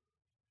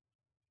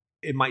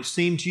 It might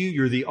seem to you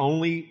you're the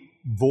only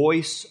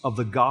voice of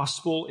the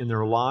gospel in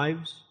their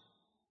lives.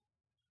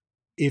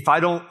 If I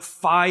don't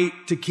fight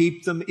to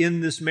keep them in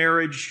this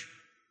marriage,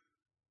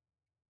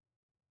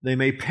 they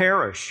may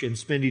perish and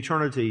spend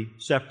eternity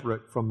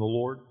separate from the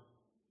Lord,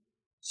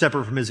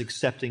 separate from His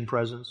accepting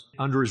presence,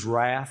 under His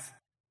wrath.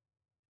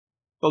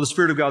 Well, the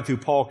Spirit of God through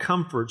Paul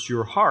comforts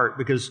your heart,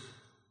 because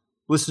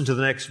listen to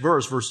the next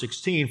verse, verse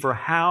 16, for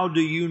how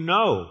do you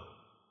know,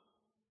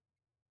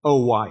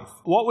 O wife?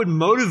 What would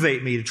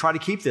motivate me to try to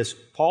keep this?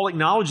 Paul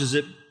acknowledges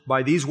it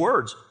by these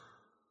words.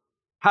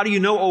 How do you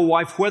know, O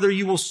wife, whether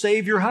you will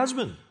save your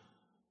husband?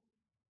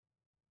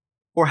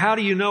 Or how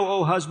do you know,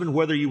 O husband,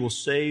 whether you will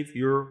save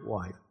your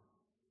wife?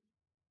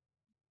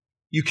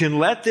 You can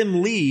let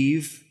them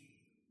leave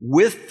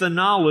with the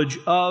knowledge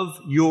of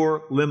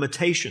your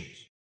limitations.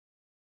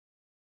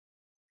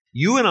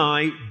 You and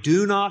I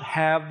do not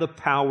have the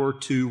power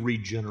to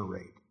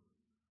regenerate.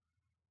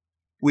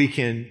 We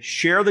can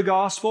share the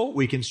gospel.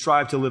 We can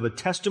strive to live a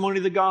testimony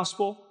of the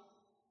gospel.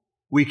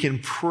 We can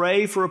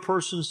pray for a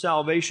person's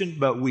salvation,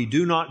 but we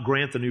do not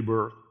grant the new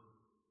birth.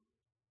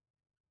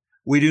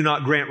 We do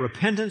not grant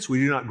repentance. We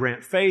do not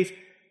grant faith.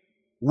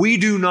 We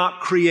do not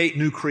create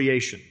new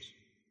creations.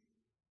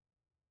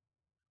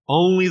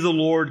 Only the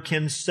Lord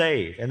can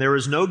save. And there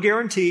is no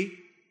guarantee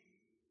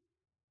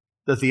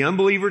that the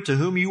unbeliever to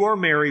whom you are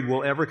married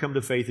will ever come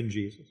to faith in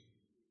Jesus.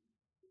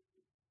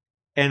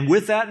 And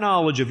with that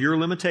knowledge of your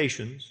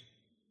limitations,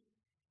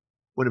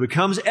 when it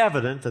becomes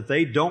evident that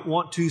they don't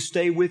want to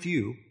stay with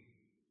you,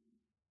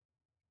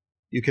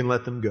 you can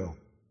let them go.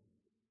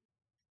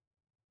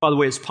 By the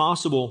way, it's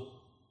possible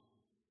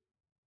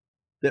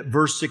that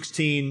verse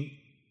 16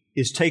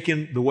 is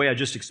taken the way I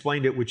just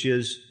explained it, which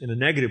is in a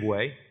negative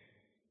way.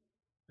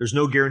 There's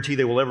no guarantee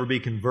they will ever be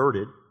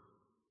converted.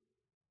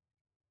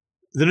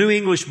 The New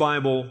English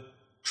Bible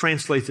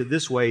translates it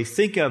this way: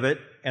 think of it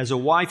as a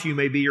wife, you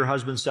may be your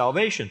husband's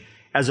salvation.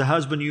 As a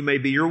husband, you may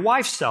be your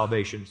wife's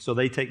salvation. So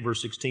they take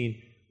verse 16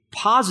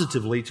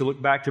 positively to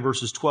look back to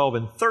verses 12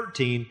 and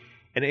 13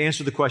 and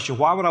answer the question,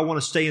 why would I want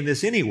to stay in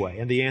this anyway?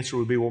 And the answer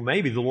would be, well,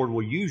 maybe the Lord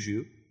will use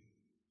you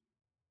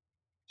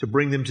to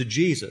bring them to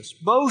Jesus.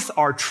 Both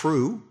are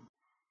true.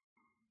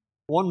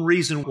 One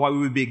reason why we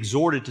would be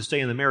exhorted to stay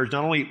in the marriage,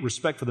 not only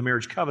respect for the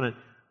marriage covenant,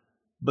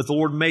 but the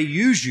Lord may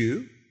use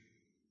you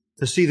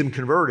to see them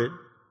converted.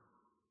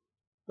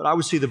 But I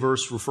would see the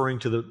verse referring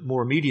to the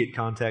more immediate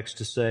context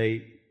to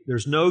say,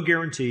 there's no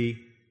guarantee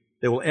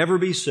they will ever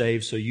be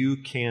saved, so you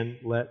can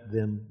let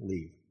them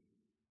leave.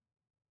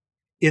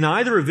 In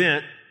either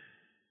event,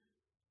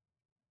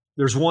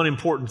 there's one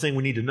important thing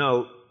we need to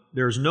note.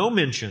 There's no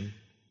mention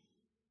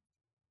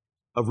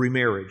of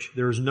remarriage.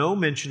 There's no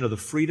mention of the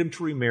freedom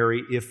to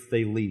remarry if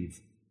they leave.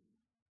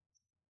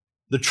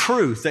 The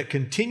truth that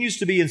continues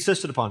to be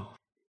insisted upon.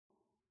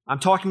 I'm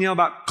talking now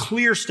about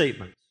clear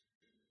statements.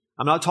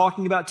 I'm not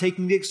talking about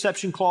taking the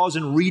exception clause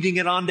and reading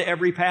it onto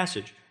every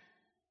passage.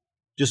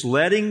 Just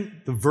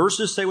letting the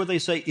verses say what they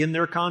say in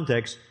their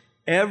context.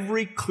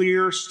 Every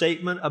clear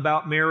statement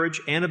about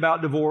marriage and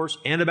about divorce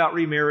and about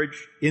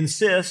remarriage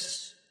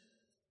insists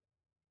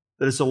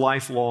that it's a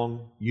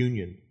lifelong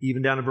union.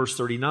 Even down to verse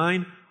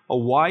 39, a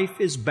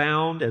wife is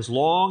bound as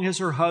long as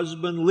her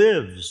husband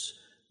lives.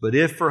 But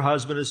if her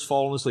husband has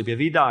fallen asleep, if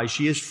he dies,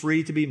 she is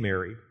free to be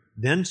married.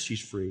 Then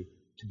she's free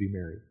to be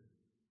married.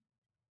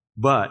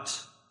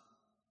 But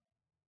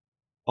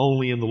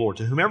only in the Lord.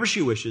 To whomever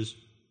she wishes,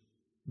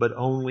 but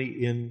only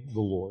in the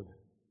Lord.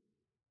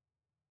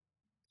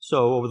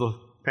 So, over the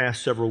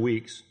past several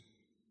weeks,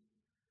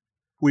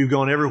 we've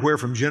gone everywhere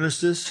from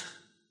Genesis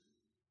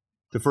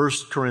to 1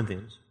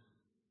 Corinthians.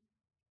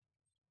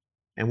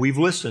 And we've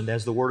listened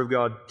as the Word of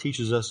God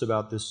teaches us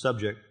about this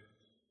subject.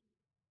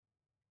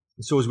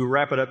 And so as we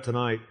wrap it up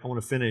tonight, I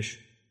want to finish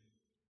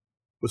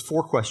with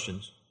 4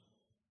 questions.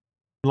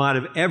 In light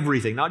of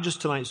everything, not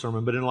just tonight's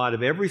sermon, but in light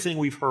of everything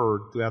we've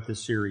heard throughout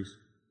this series,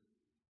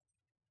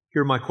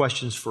 here are my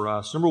questions for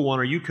us. Number 1,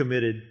 are you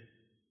committed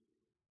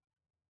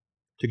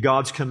to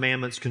God's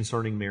commandments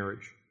concerning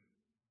marriage?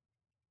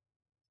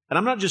 And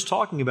I'm not just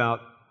talking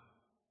about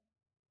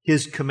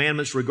His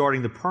commandments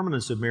regarding the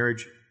permanence of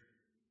marriage.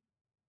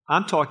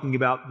 I'm talking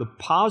about the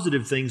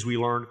positive things we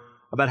learn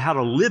about how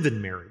to live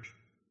in marriage.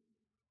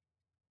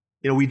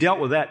 We dealt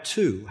with that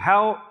too.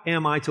 How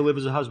am I to live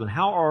as a husband?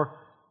 How are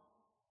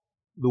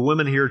the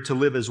women here to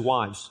live as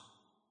wives?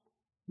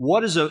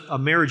 What does a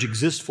marriage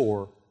exist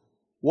for?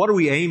 What are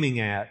we aiming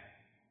at?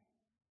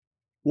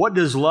 What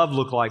does love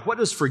look like? What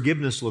does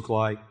forgiveness look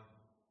like?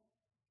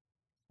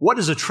 What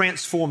does a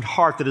transformed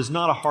heart that is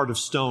not a heart of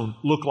stone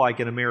look like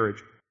in a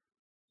marriage?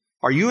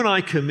 Are you and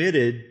I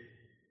committed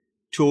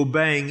to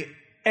obeying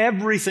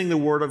everything the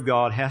Word of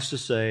God has to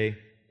say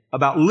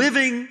about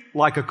living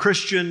like a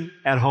Christian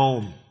at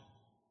home?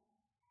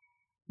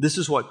 This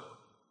is what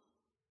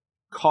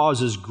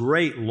causes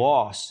great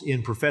loss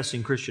in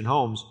professing Christian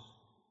homes.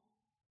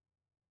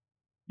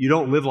 You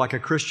don't live like a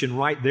Christian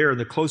right there in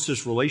the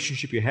closest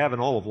relationship you have in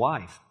all of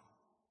life.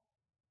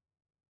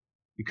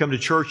 You come to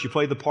church, you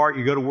play the part,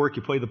 you go to work,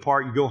 you play the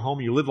part, you go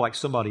home, you live like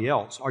somebody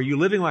else. Are you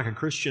living like a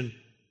Christian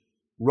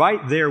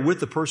right there with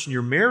the person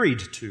you're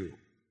married to?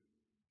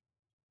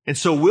 And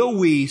so will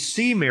we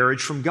see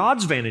marriage from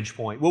God's vantage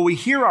point? Will we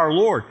hear our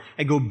Lord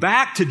and go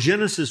back to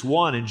Genesis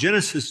 1 and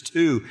Genesis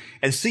 2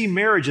 and see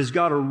marriage as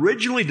God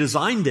originally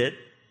designed it,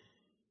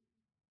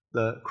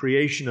 the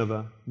creation of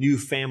a new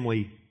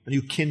family, a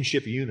new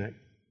kinship unit,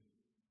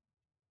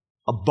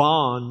 a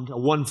bond, a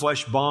one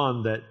flesh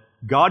bond that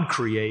God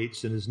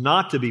creates and is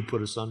not to be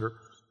put asunder?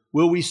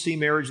 Will we see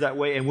marriage that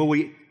way? And will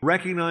we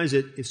recognize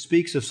it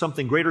speaks of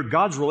something greater,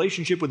 God's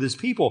relationship with His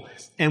people?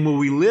 And will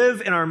we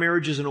live in our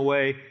marriages in a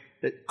way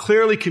that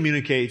clearly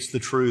communicates the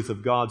truth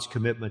of God's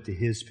commitment to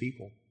His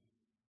people?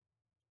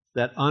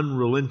 That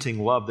unrelenting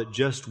love that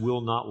just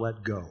will not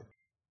let go.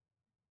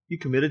 You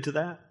committed to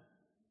that?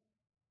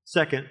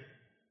 Second,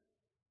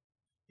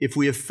 if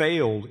we have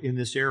failed in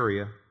this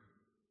area,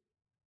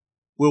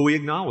 will we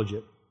acknowledge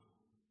it?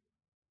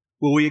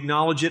 Will we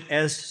acknowledge it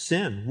as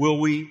sin? Will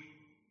we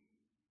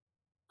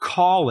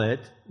call it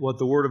what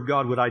the Word of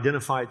God would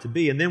identify it to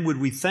be? And then would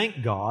we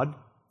thank God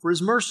for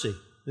His mercy,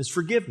 His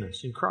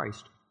forgiveness in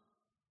Christ?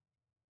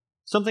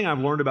 Something I've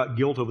learned about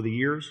guilt over the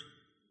years,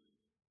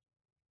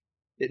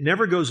 it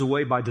never goes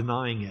away by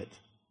denying it.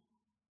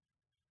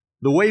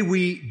 The way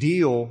we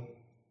deal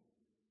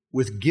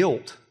with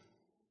guilt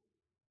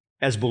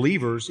as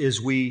believers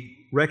is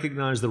we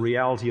recognize the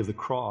reality of the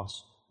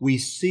cross. We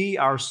see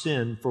our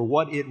sin for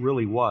what it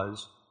really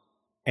was,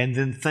 and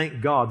then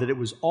thank God that it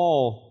was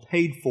all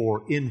paid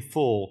for in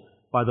full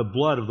by the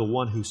blood of the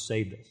one who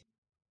saved us.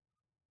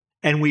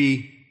 And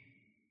we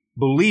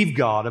believe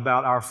God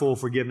about our full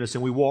forgiveness,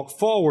 and we walk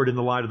forward in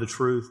the light of the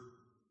truth,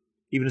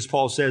 even as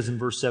Paul says in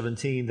verse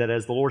 17, that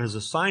as the Lord has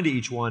assigned to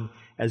each one,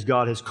 as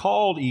God has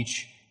called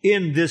each,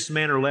 in this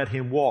manner let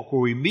him walk. Where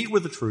we meet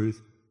with the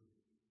truth,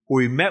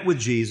 where we met with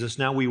Jesus,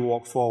 now we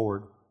walk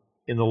forward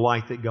in the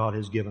light that God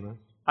has given us.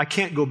 I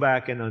can't go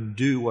back and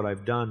undo what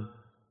I've done,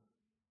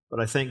 but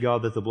I thank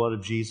God that the blood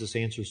of Jesus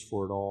answers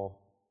for it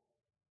all.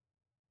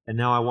 And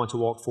now I want to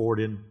walk forward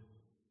in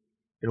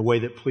a way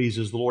that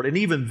pleases the Lord. And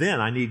even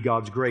then, I need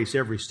God's grace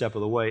every step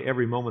of the way,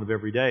 every moment of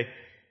every day.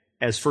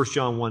 As 1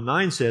 John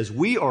 1:9 says,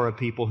 we are a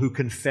people who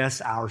confess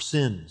our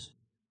sins.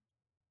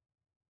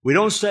 We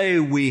don't say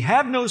we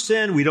have no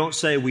sin. We don't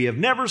say we have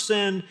never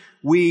sinned.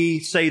 We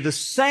say the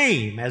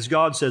same as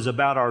God says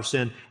about our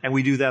sin, and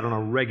we do that on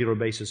a regular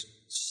basis.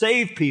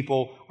 Saved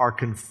people are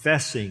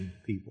confessing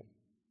people.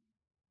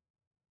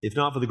 If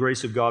not for the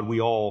grace of God, we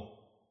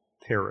all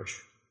perish.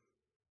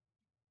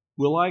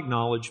 Will I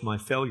acknowledge my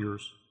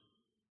failures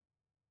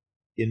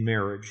in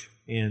marriage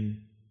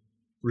and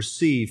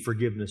receive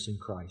forgiveness in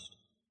Christ?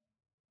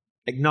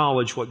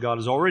 Acknowledge what God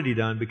has already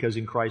done, because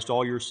in Christ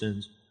all your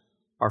sins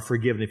are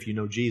forgiven if you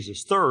know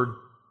Jesus. Third,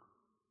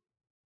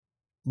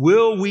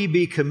 will we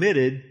be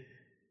committed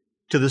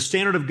to the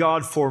standard of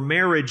God for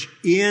marriage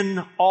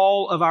in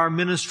all of our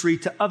ministry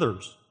to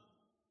others?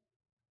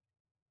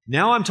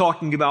 Now I'm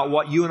talking about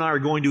what you and I are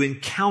going to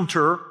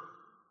encounter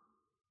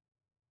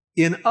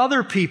in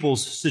other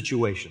people's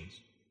situations.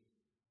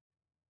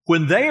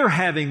 When they are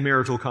having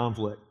marital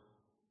conflict,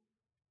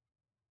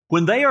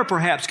 when they are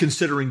perhaps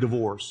considering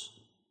divorce,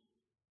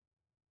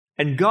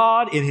 and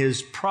God, in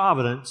His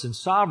providence and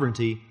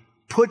sovereignty,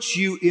 puts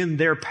you in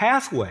their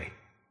pathway.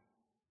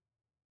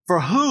 For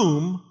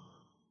whom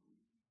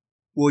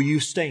will you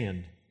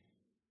stand?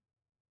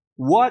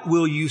 What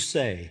will you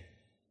say?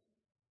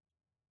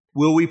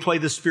 Will we play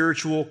the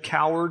spiritual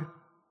coward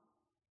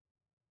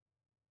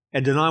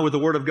and deny what the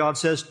Word of God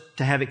says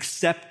to have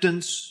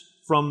acceptance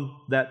from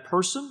that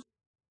person?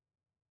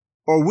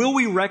 Or will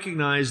we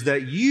recognize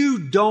that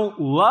you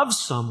don't love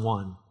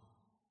someone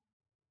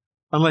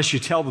unless you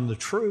tell them the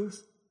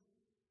truth?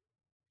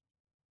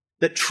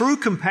 That true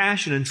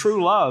compassion and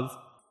true love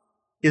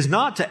is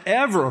not to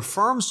ever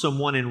affirm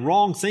someone in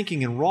wrong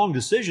thinking and wrong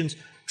decisions.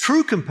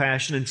 True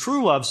compassion and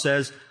true love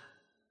says,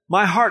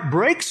 my heart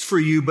breaks for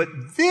you, but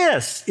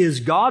this is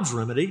God's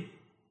remedy.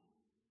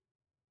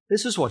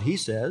 This is what He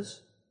says.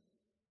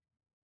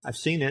 I've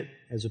seen it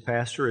as a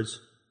pastor.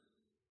 It's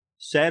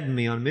saddened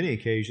me on many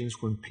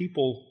occasions when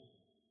people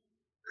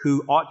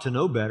who ought to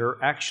know better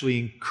actually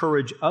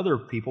encourage other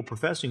people,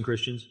 professing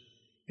Christians,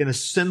 in a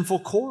sinful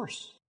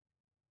course.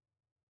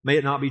 May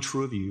it not be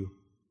true of you.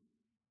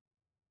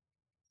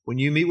 When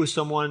you meet with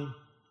someone,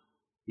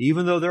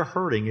 even though they're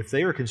hurting, if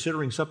they are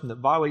considering something that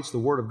violates the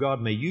Word of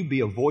God, may you be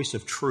a voice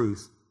of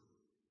truth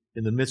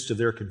in the midst of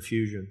their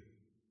confusion.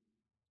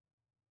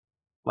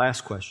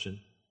 Last question.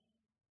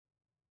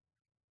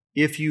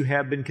 If you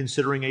have been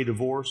considering a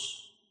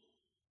divorce,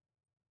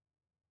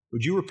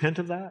 would you repent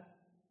of that?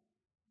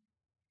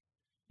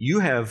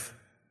 You have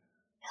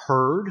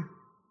heard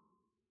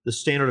the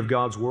standard of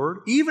God's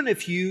Word. Even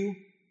if you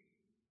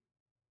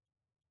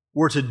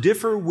were to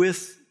differ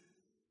with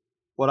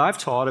what I've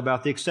taught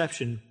about the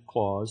exception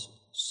clause,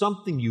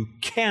 something you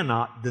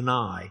cannot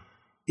deny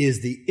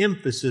is the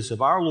emphasis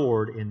of our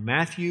Lord in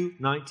Matthew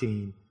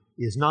 19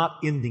 is not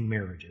ending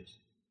marriages.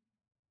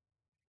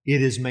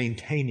 It is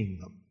maintaining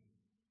them.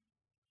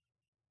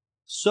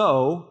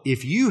 So,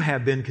 if you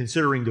have been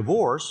considering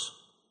divorce,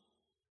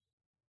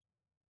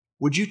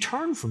 would you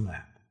turn from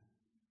that?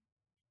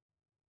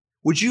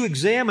 Would you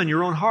examine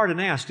your own heart and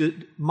ask,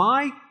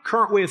 my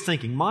current way of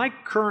thinking, my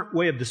current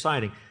way of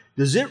deciding,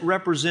 does it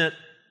represent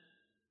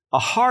a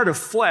heart of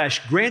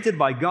flesh granted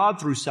by God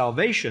through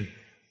salvation?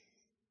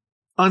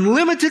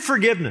 Unlimited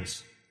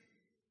forgiveness.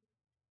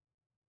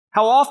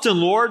 How often,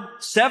 Lord?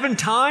 7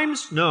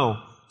 times?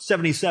 No,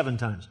 77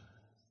 times.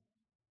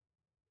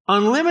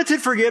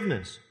 Unlimited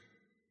forgiveness.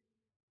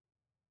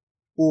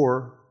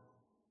 Or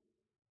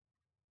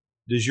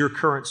does your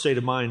current state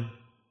of mind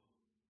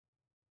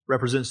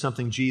represent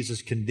something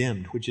Jesus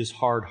condemned, which is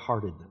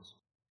hard-heartedness?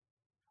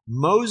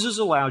 Moses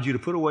allowed you to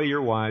put away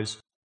your wives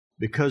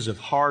because of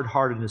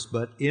hard-heartedness,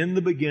 but in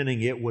the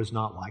beginning it was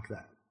not like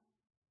that.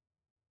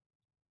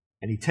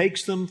 And He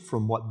takes them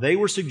from what they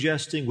were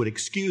suggesting would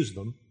excuse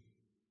them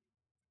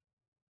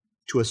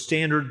to a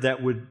standard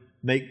that would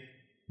make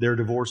their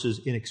divorces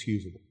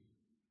inexcusable.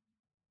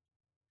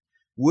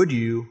 Would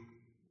you,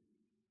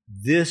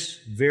 this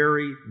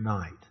very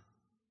night,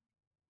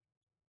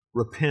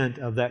 repent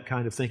of that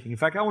kind of thinking? In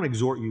fact, I want to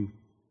exhort you,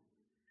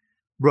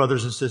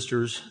 brothers and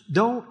sisters,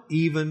 don't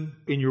even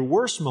in your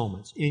worst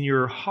moments, in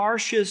your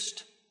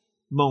harshest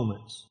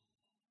moments,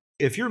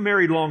 if you're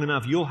married long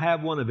enough, you'll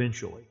have one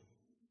eventually.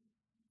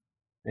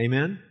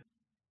 Amen?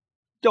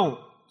 Don't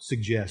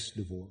suggest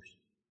divorce.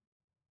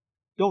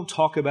 Don't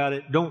talk about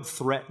it. Don't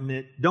threaten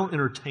it. Don't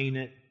entertain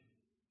it.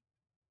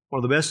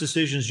 One of the best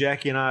decisions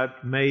Jackie and I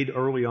made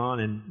early on,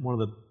 and one of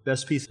the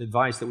best pieces of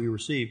advice that we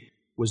received,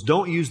 was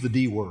don't use the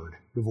D word,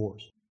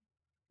 divorce.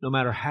 No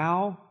matter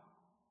how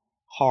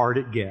hard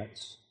it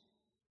gets,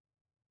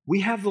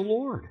 we have the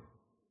Lord.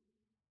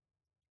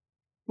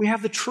 We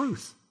have the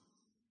truth.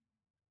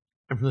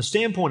 And from the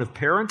standpoint of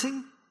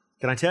parenting,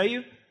 can I tell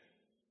you,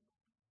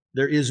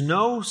 there is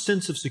no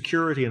sense of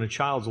security in a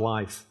child's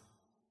life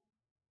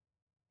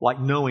like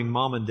knowing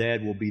mom and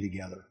dad will be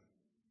together.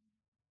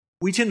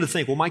 We tend to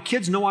think, well, my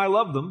kids know I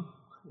love them.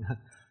 Well,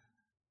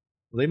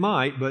 they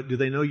might, but do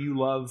they know you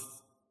love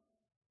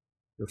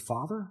their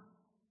father?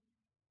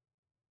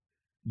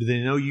 Do they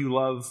know you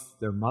love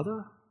their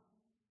mother?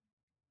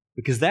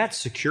 Because that's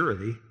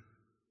security.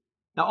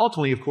 Now,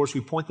 ultimately, of course,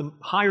 we point them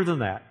higher than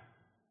that.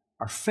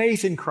 Our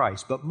faith in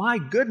Christ. But my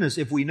goodness,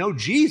 if we know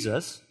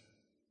Jesus,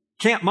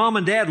 can't mom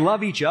and dad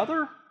love each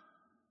other?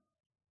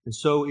 And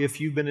so if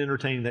you've been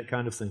entertaining that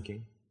kind of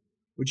thinking,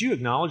 would you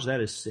acknowledge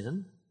that as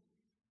sin?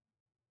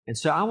 And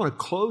so I want to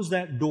close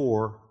that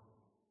door,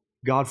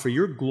 God, for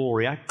your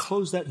glory. I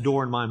close that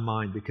door in my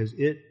mind because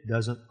it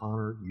doesn't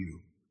honor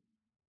you.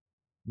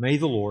 May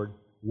the Lord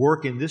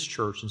work in this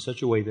church in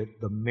such a way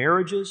that the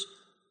marriages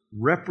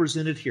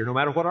represented here, no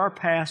matter what our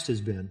past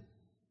has been,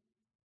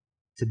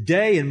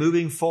 today and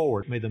moving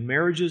forward, may the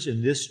marriages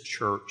in this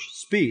church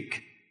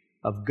speak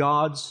of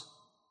God's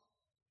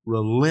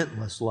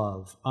relentless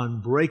love,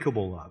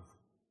 unbreakable love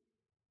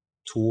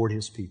toward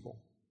His people.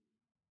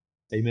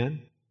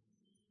 Amen?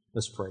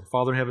 Let's pray.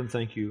 Father in heaven,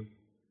 thank you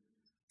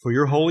for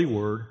your holy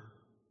word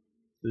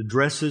that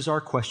addresses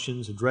our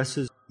questions,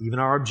 addresses even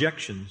our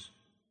objections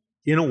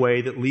in a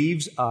way that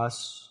leaves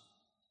us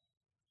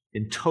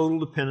in total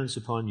dependence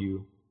upon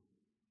you.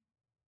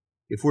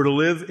 If we're to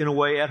live in a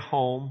way at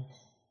home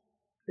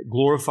that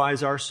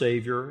glorifies our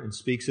Savior and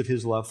speaks of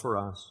His love for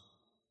us,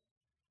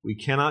 we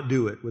cannot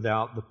do it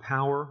without the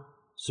power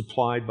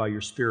supplied by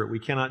your Spirit. We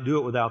cannot do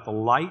it without the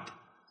light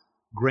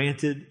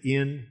granted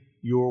in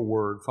your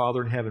word.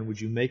 Father in heaven,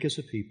 would you make us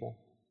a people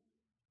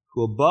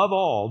who above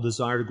all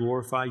desire to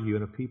glorify you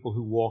and a people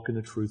who walk in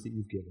the truth that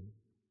you've given.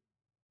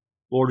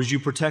 Lord, would you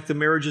protect the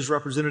marriages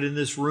represented in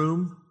this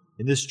room,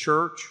 in this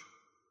church?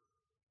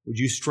 Would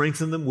you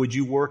strengthen them? Would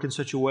you work in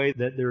such a way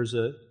that there's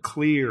a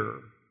clear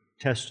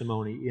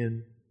testimony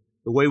in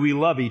the way we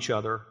love each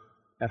other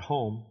at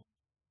home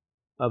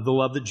of the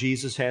love that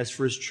Jesus has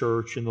for His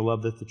church and the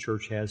love that the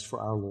church has for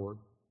our Lord?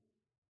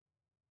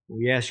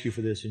 We ask you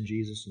for this in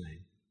Jesus' name.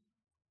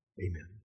 Amen.